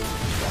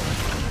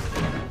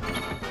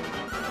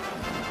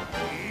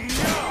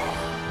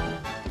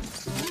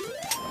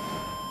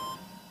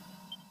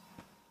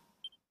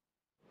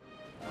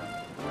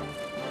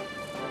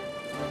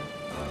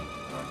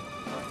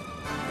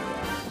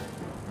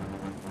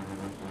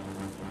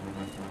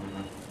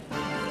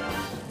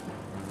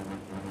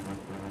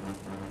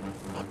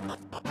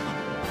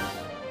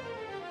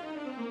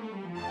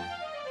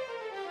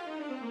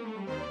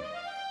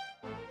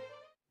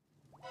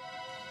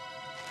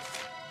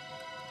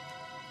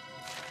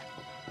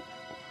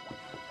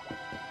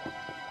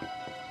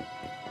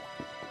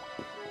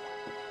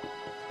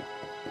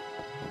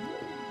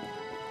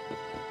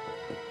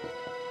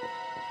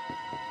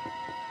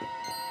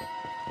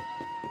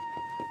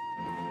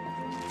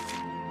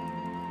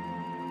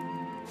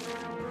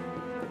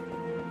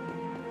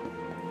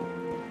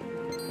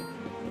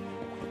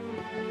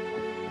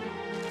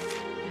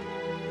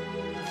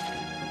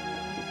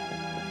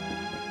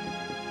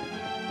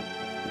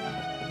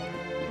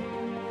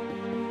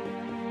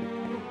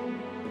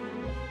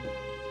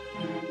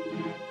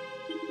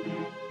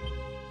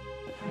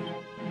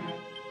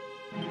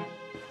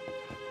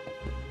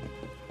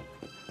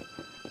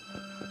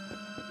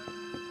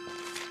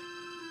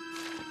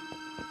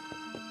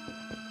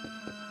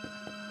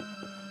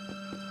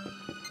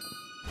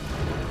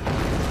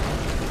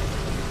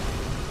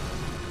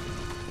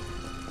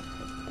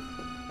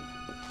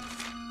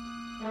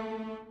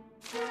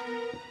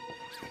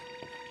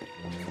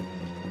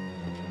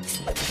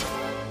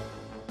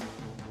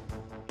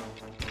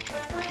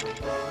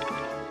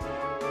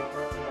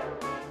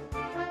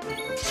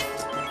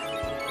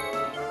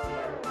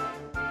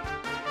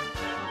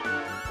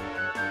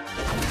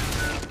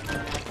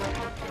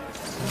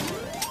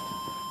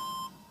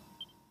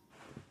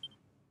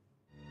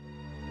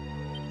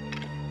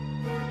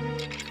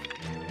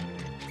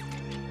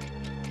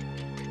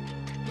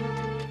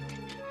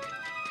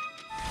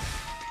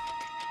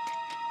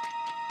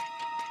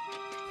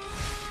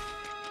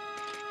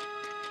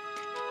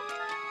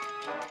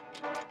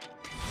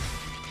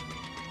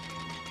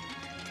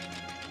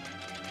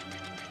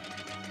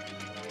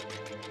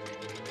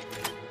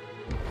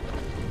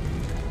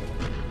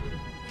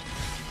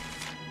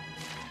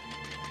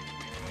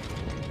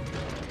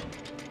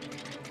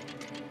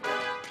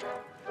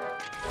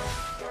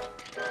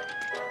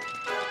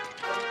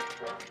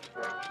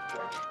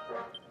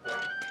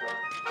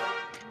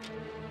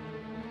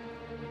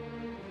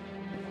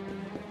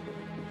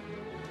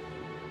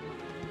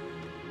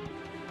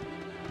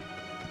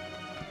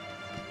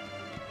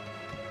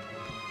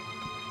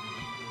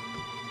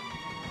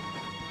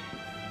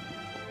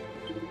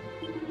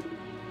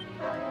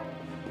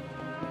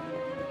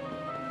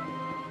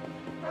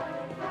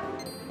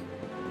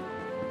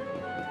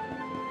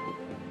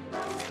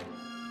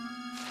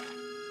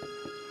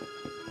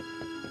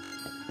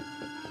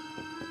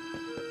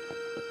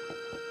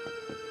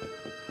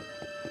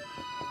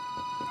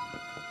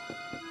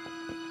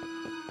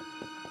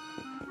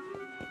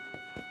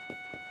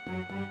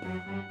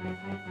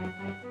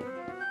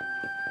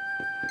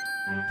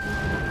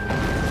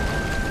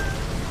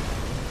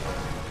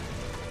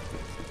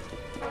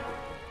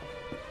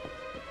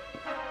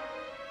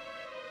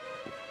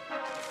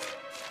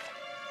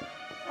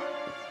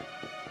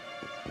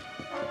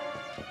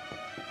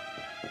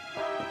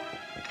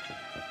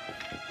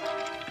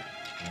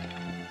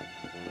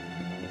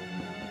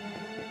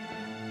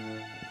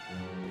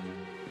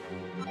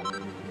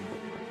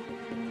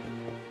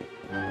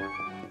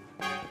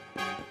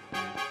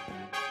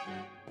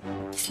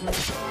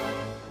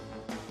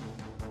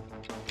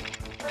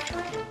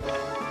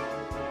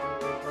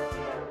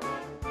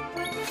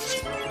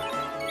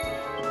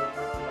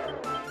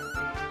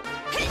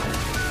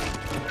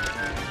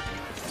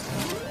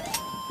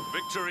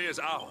 Victory is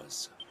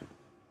ours.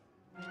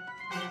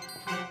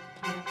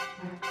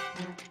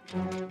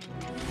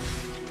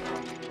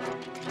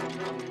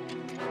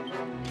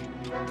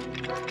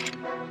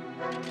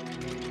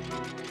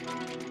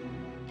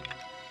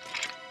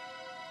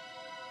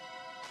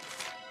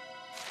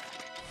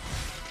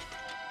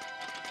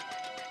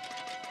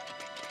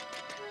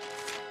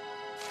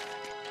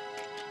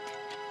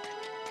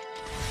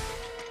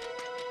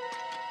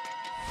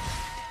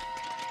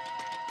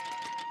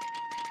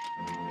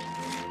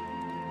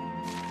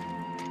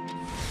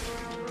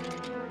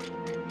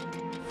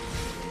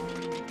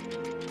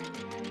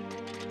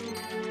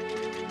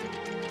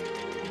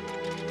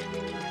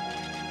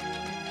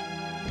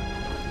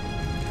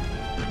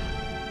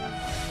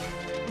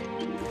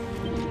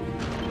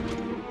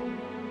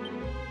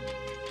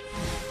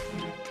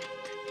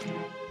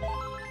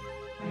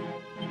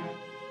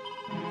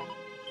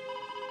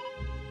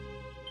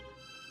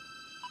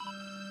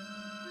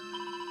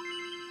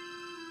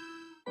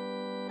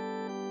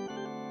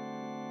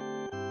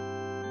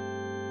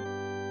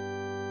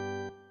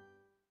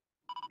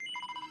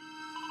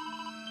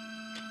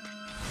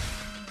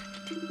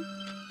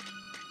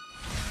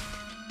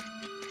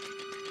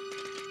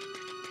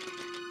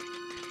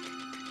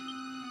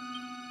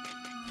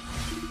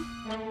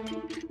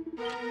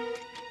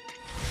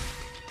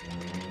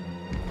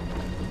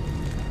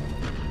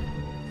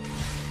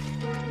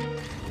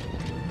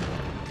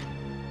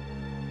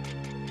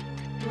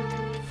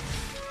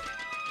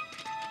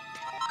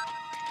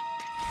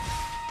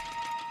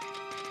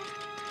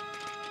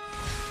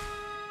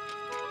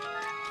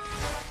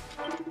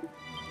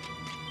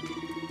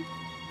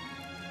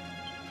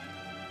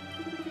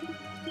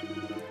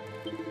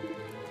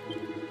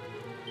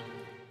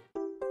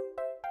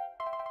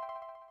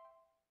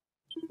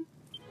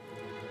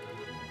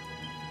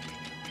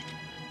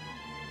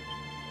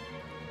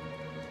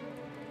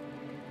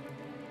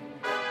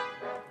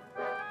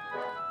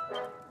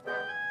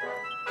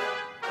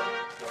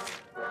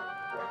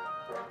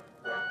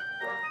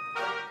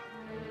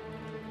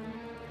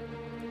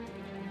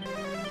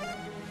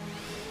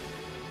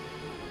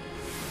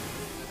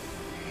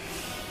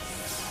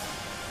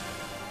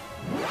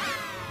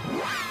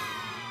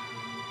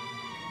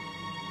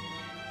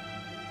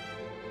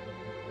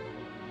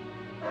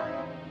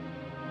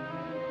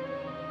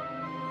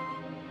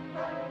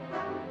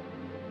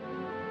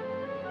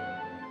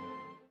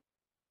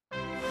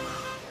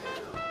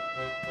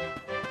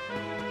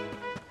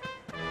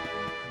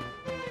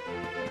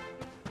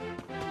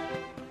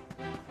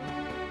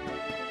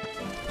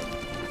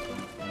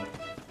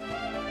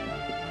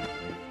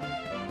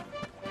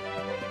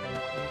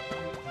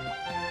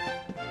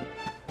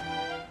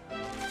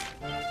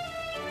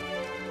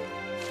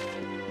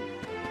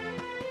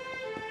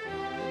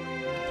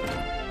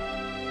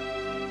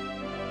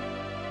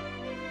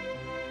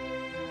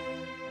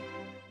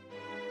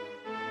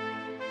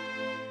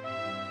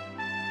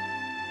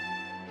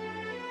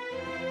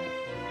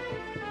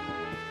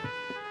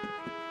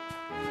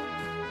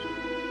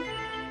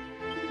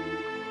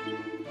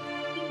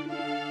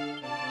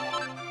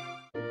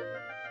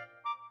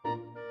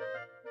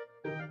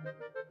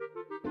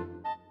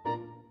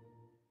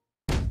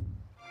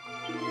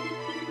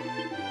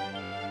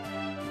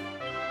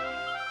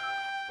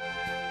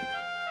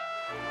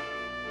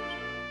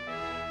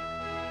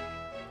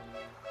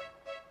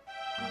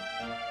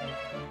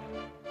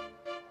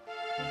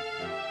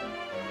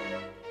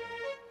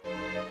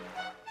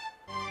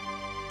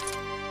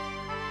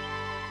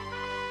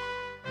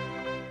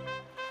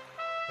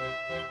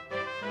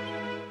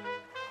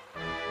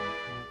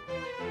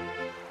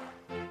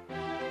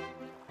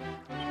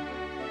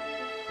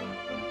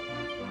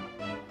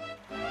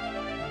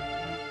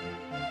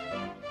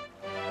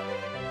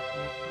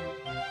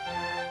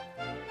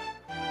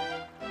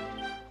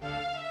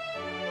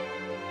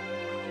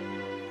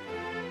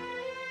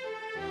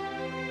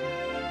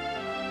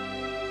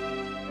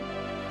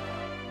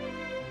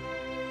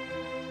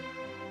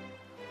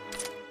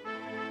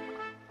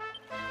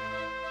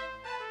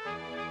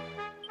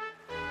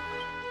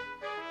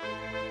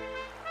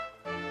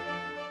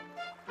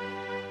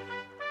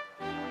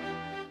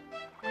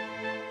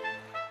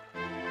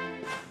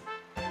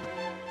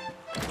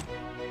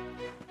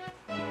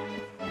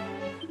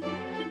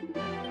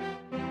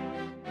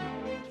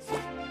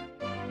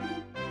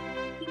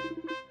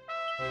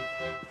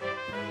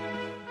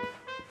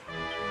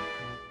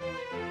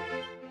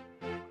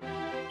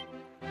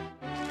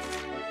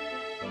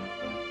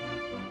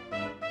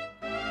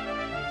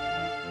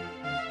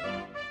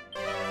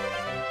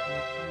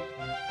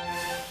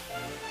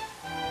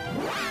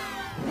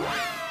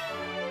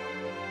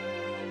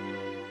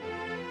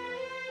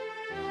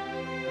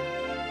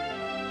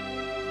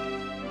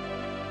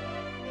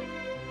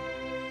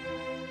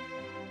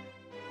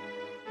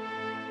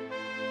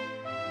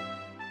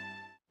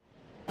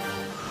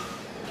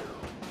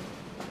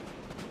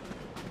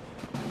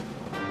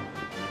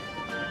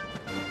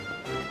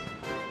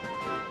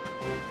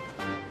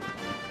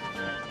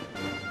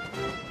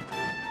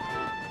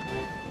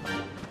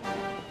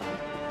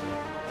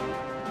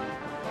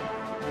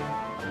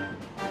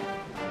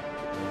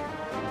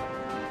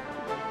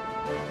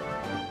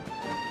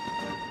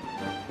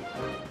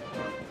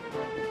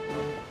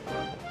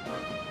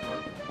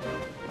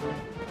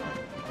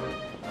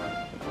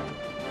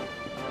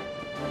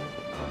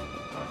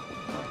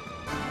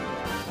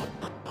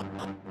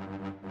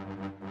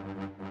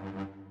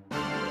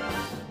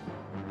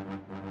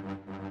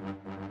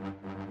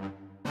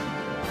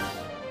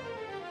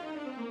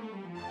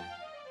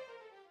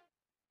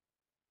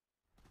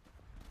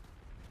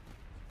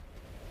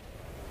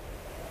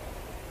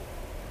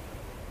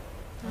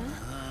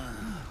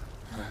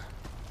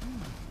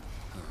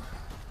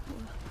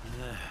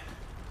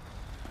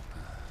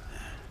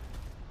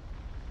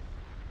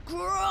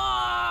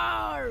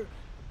 Roar!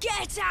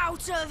 Get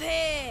out of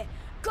here!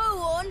 Go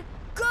on,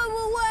 go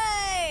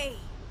away!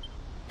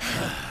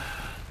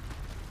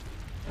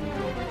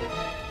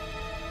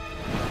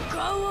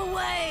 Go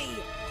away!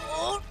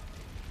 Or...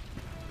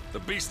 The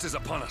beast is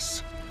upon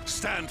us.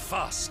 Stand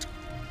fast.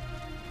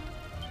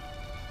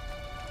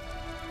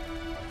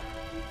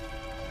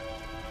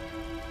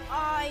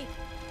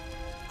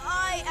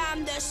 I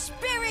am the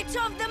spirit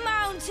of the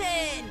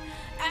mountain!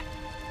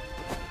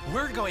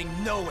 We're going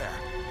nowhere.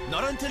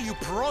 Not until you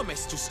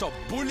promise to stop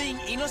bullying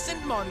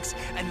innocent monks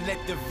and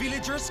let the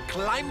villagers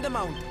climb the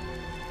mountain.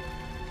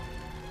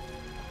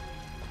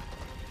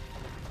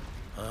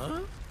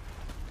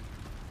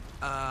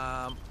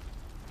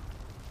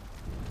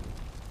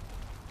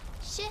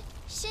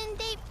 Shouldn't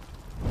they...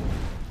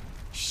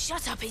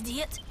 Shut up,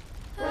 idiot!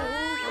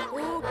 Ow!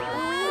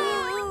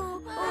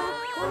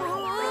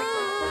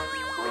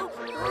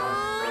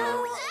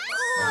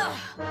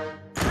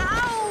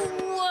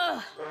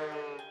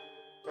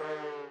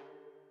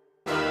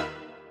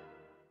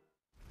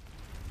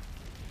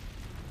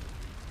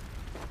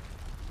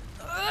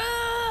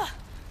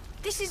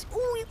 This is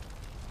all you...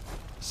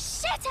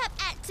 Shut up,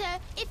 Actor!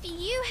 If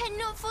you had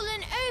not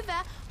fallen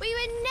over, we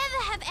would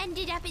never have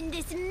ended up in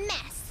this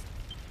mess.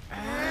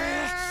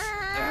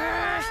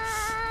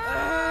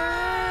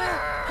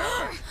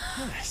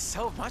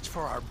 So much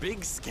for our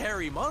big,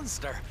 scary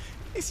monster.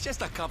 It's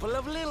just a couple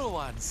of little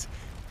ones.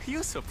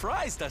 You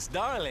surprised us,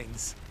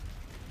 darlings.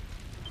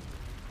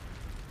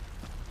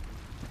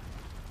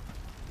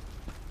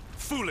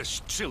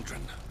 Foolish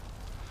children.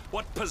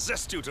 What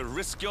possessed you to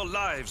risk your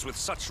lives with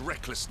such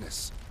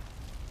recklessness?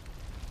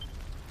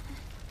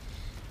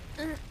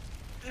 No,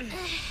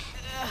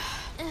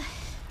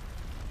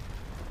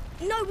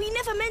 we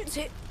never meant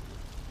to.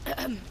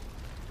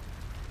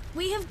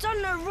 We have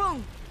done no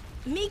wrong.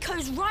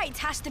 Miko's right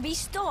has to be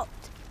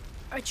stopped.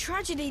 A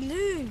tragedy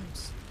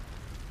looms.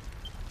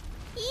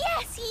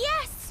 Yes,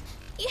 yes!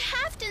 You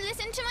have to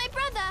listen to my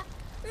brother.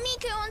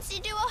 Miko wants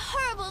to do a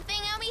horrible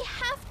thing and we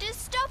have to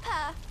stop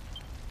her.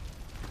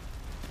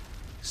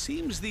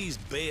 Seems these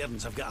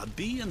bairns have got a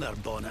bee in their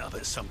bonnet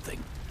about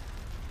something.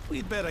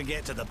 We'd better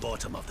get to the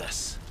bottom of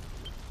this.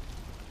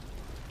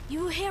 You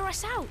will hear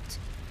us out.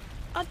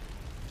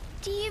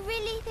 Do you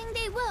really think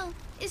they will?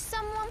 Is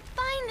someone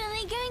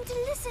finally going to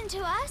listen to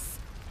us?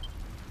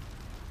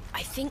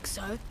 I think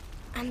so.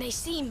 And they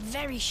seem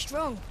very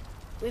strong.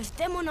 With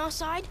them on our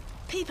side,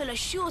 people are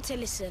sure to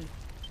listen.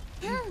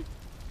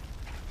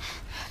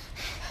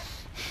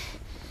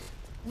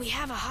 We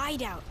have a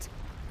hideout.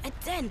 A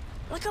den,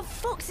 like a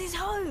fox's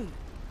home.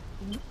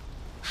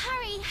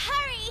 Hurry,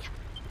 hurry!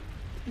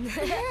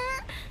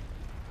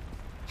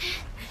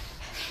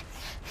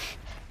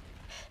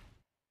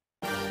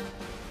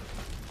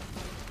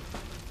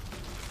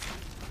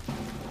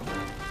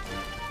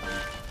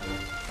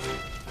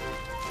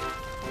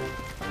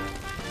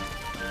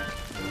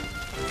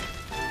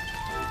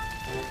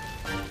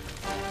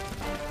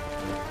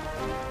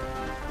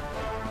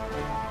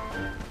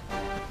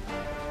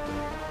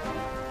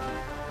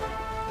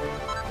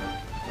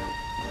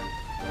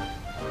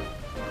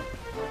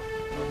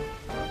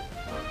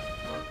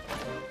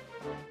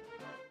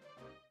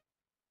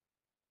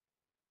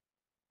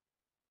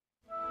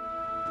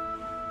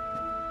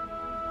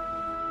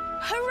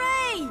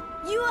 Hooray!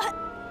 You are...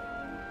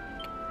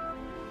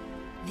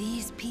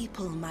 These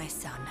people, my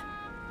son,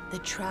 the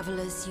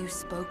travelers you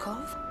spoke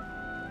of?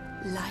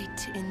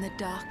 Light in the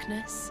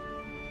darkness?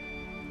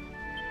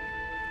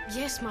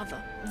 Yes, Mother,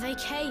 they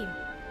came.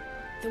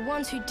 The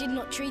ones who did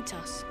not treat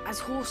us as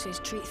horses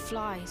treat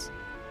flies.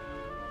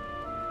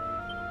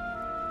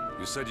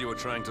 You said you were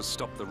trying to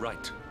stop the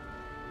right.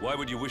 Why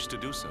would you wish to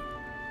do so?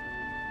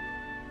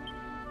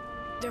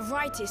 The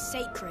right is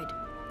sacred,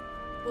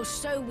 or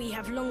so we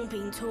have long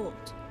been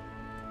taught.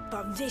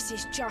 But this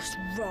is just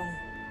wrong.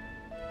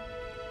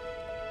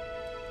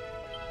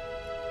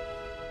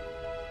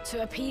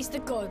 To appease the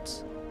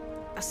gods,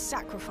 a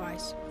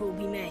sacrifice will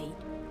be made.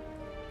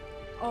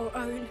 Our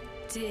own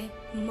dear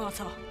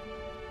mother.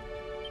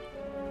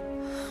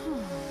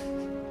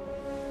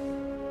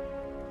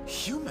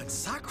 Human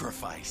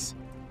sacrifice?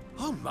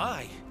 Oh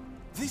my!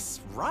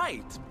 This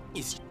rite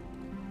is...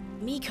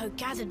 Miko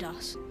gathered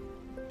us.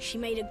 She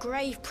made a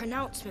grave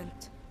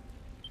pronouncement.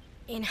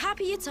 In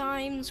happier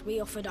times,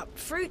 we offered up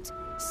fruit,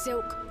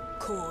 silk,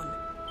 corn.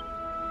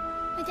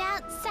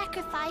 Without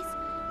sacrifice,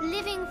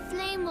 living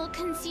flame will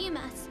consume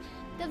us.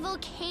 The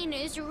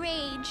volcanoes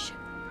rage.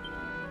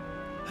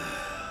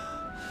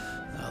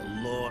 The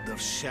Lord of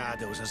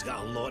Shadows has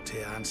got a lot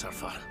to answer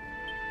for.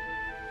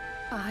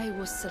 I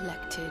was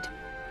selected.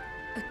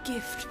 A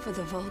gift for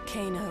the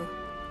volcano.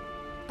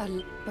 But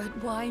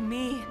why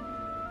me?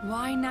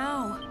 Why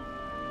now?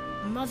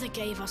 Mother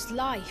gave us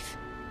life.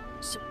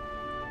 So...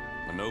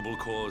 A noble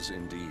cause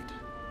indeed.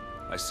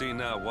 I see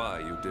now why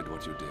you did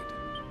what you did.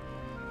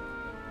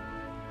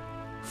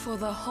 For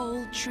the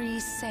whole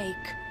tree's sake,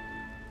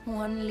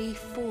 one leaf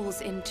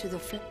falls into the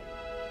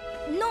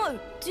No!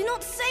 Do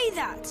not say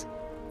that!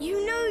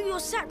 You know your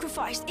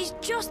sacrifice is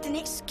just an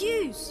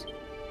excuse.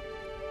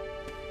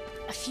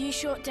 A few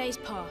short days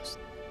passed.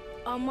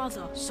 Our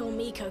mother saw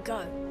Miko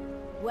go,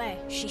 where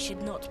she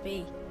should not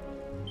be.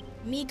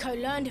 Miko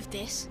learned of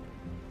this.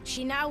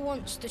 She now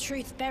wants the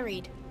truth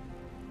buried.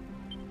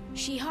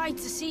 She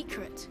hides a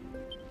secret.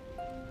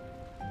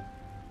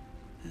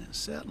 It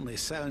certainly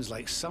sounds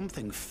like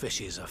something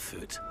fishy's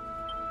afoot.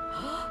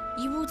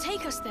 You will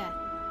take us there.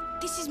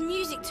 This is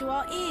music to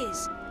our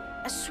ears,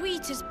 as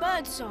sweet as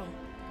birdsong.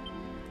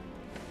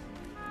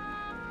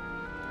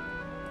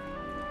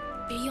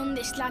 Beyond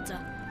this ladder,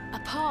 a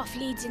path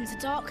leads into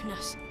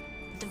darkness,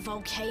 the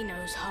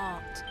volcano's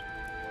heart.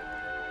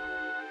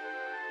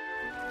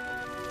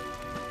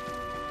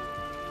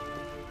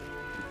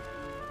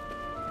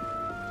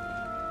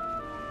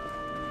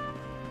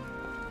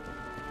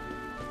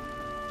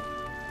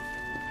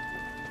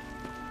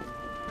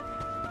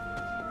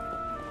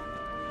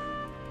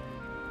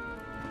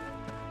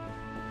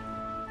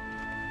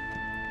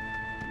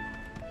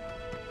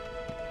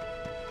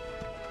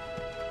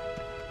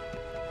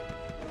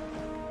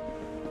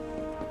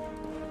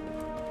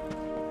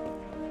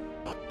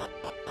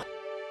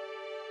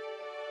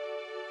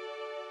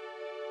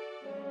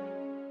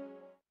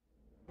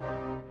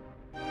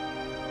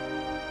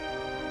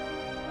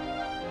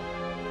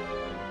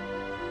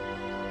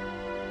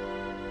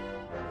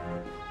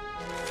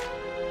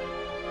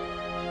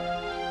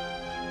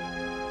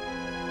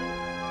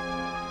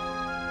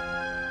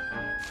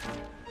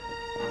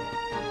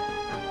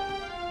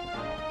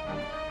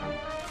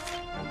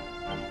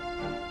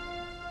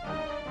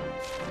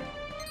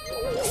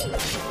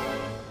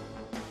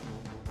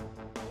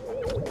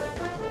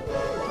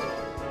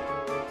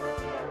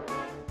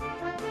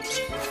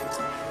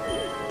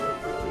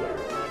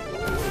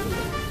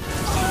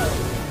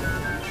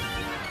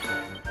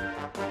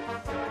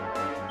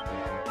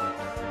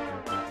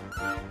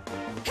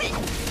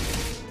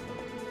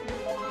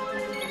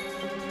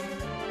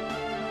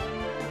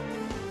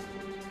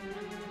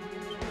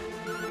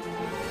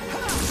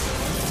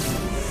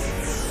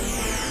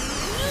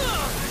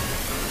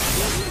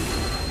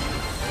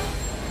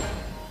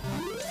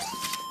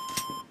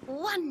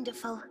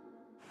 Wonderful.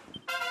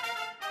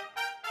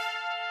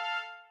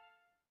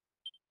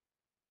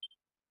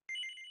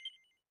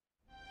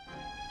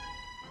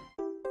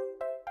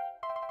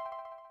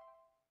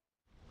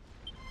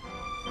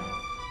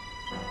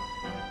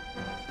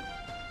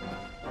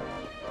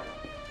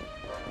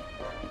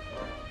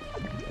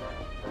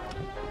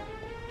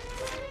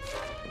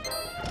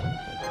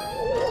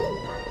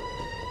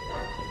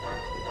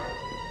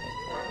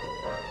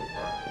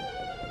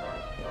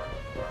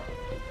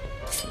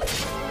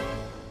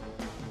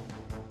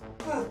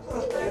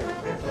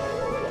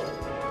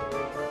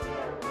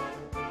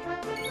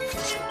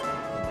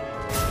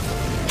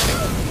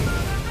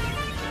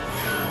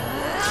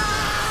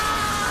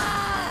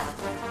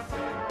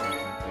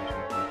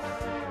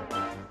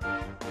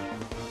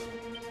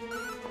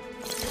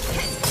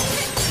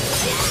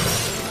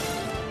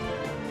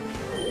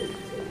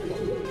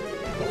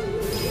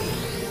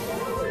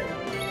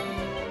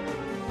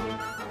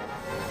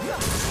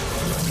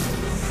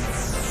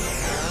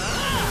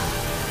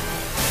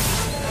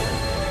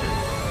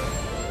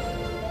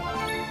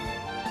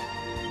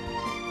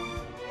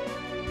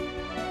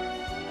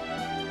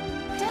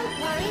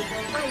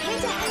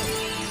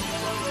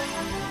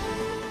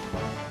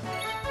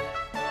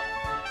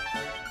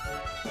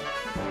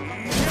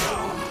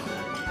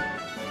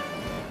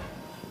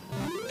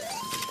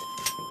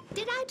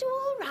 Did I do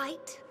all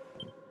right?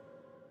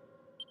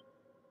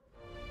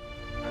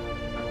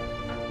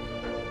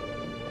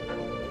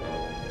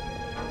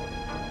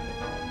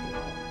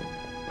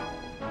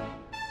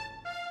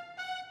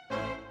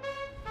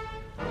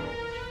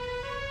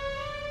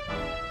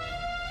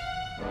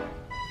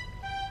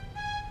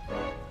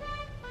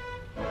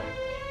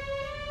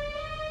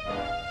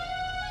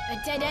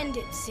 A dead end,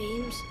 it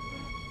seems.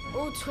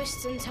 All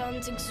twists and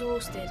turns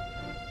exhausted.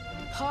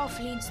 The path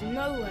leads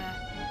nowhere.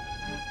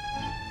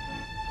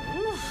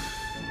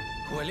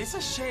 Well, it's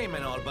a shame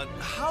and all, but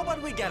how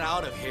about we get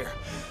out of here?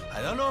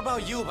 I don't know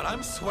about you, but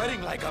I'm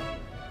sweating like a...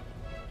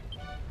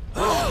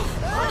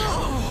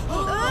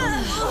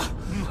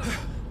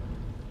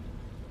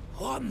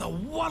 What in the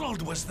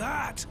world was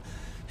that?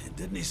 It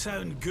didn't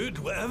sound good,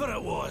 whatever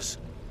it was.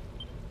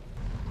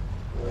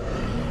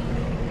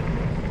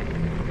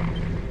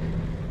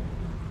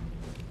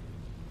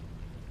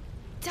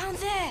 Down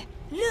there!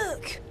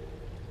 Look!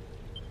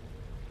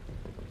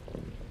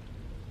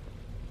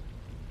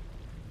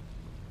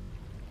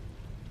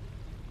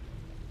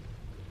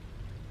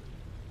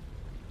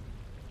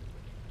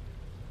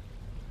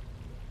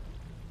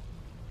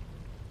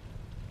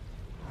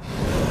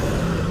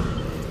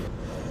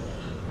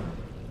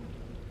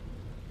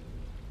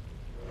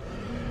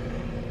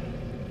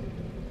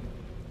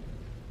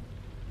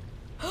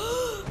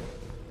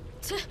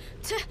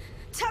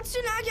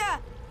 Tatsunaga!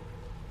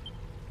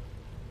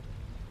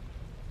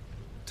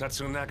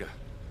 Tatsunaga,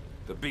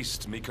 the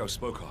beast Miko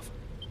spoke of.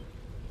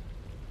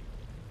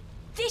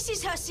 This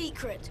is her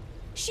secret.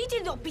 She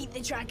did not beat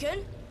the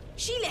dragon.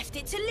 She left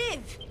it to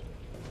live.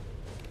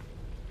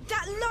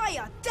 That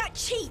liar! That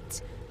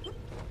cheat!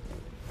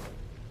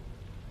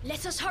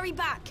 Let us hurry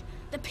back.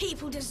 The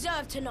people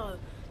deserve to know.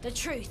 The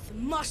truth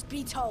must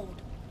be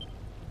told.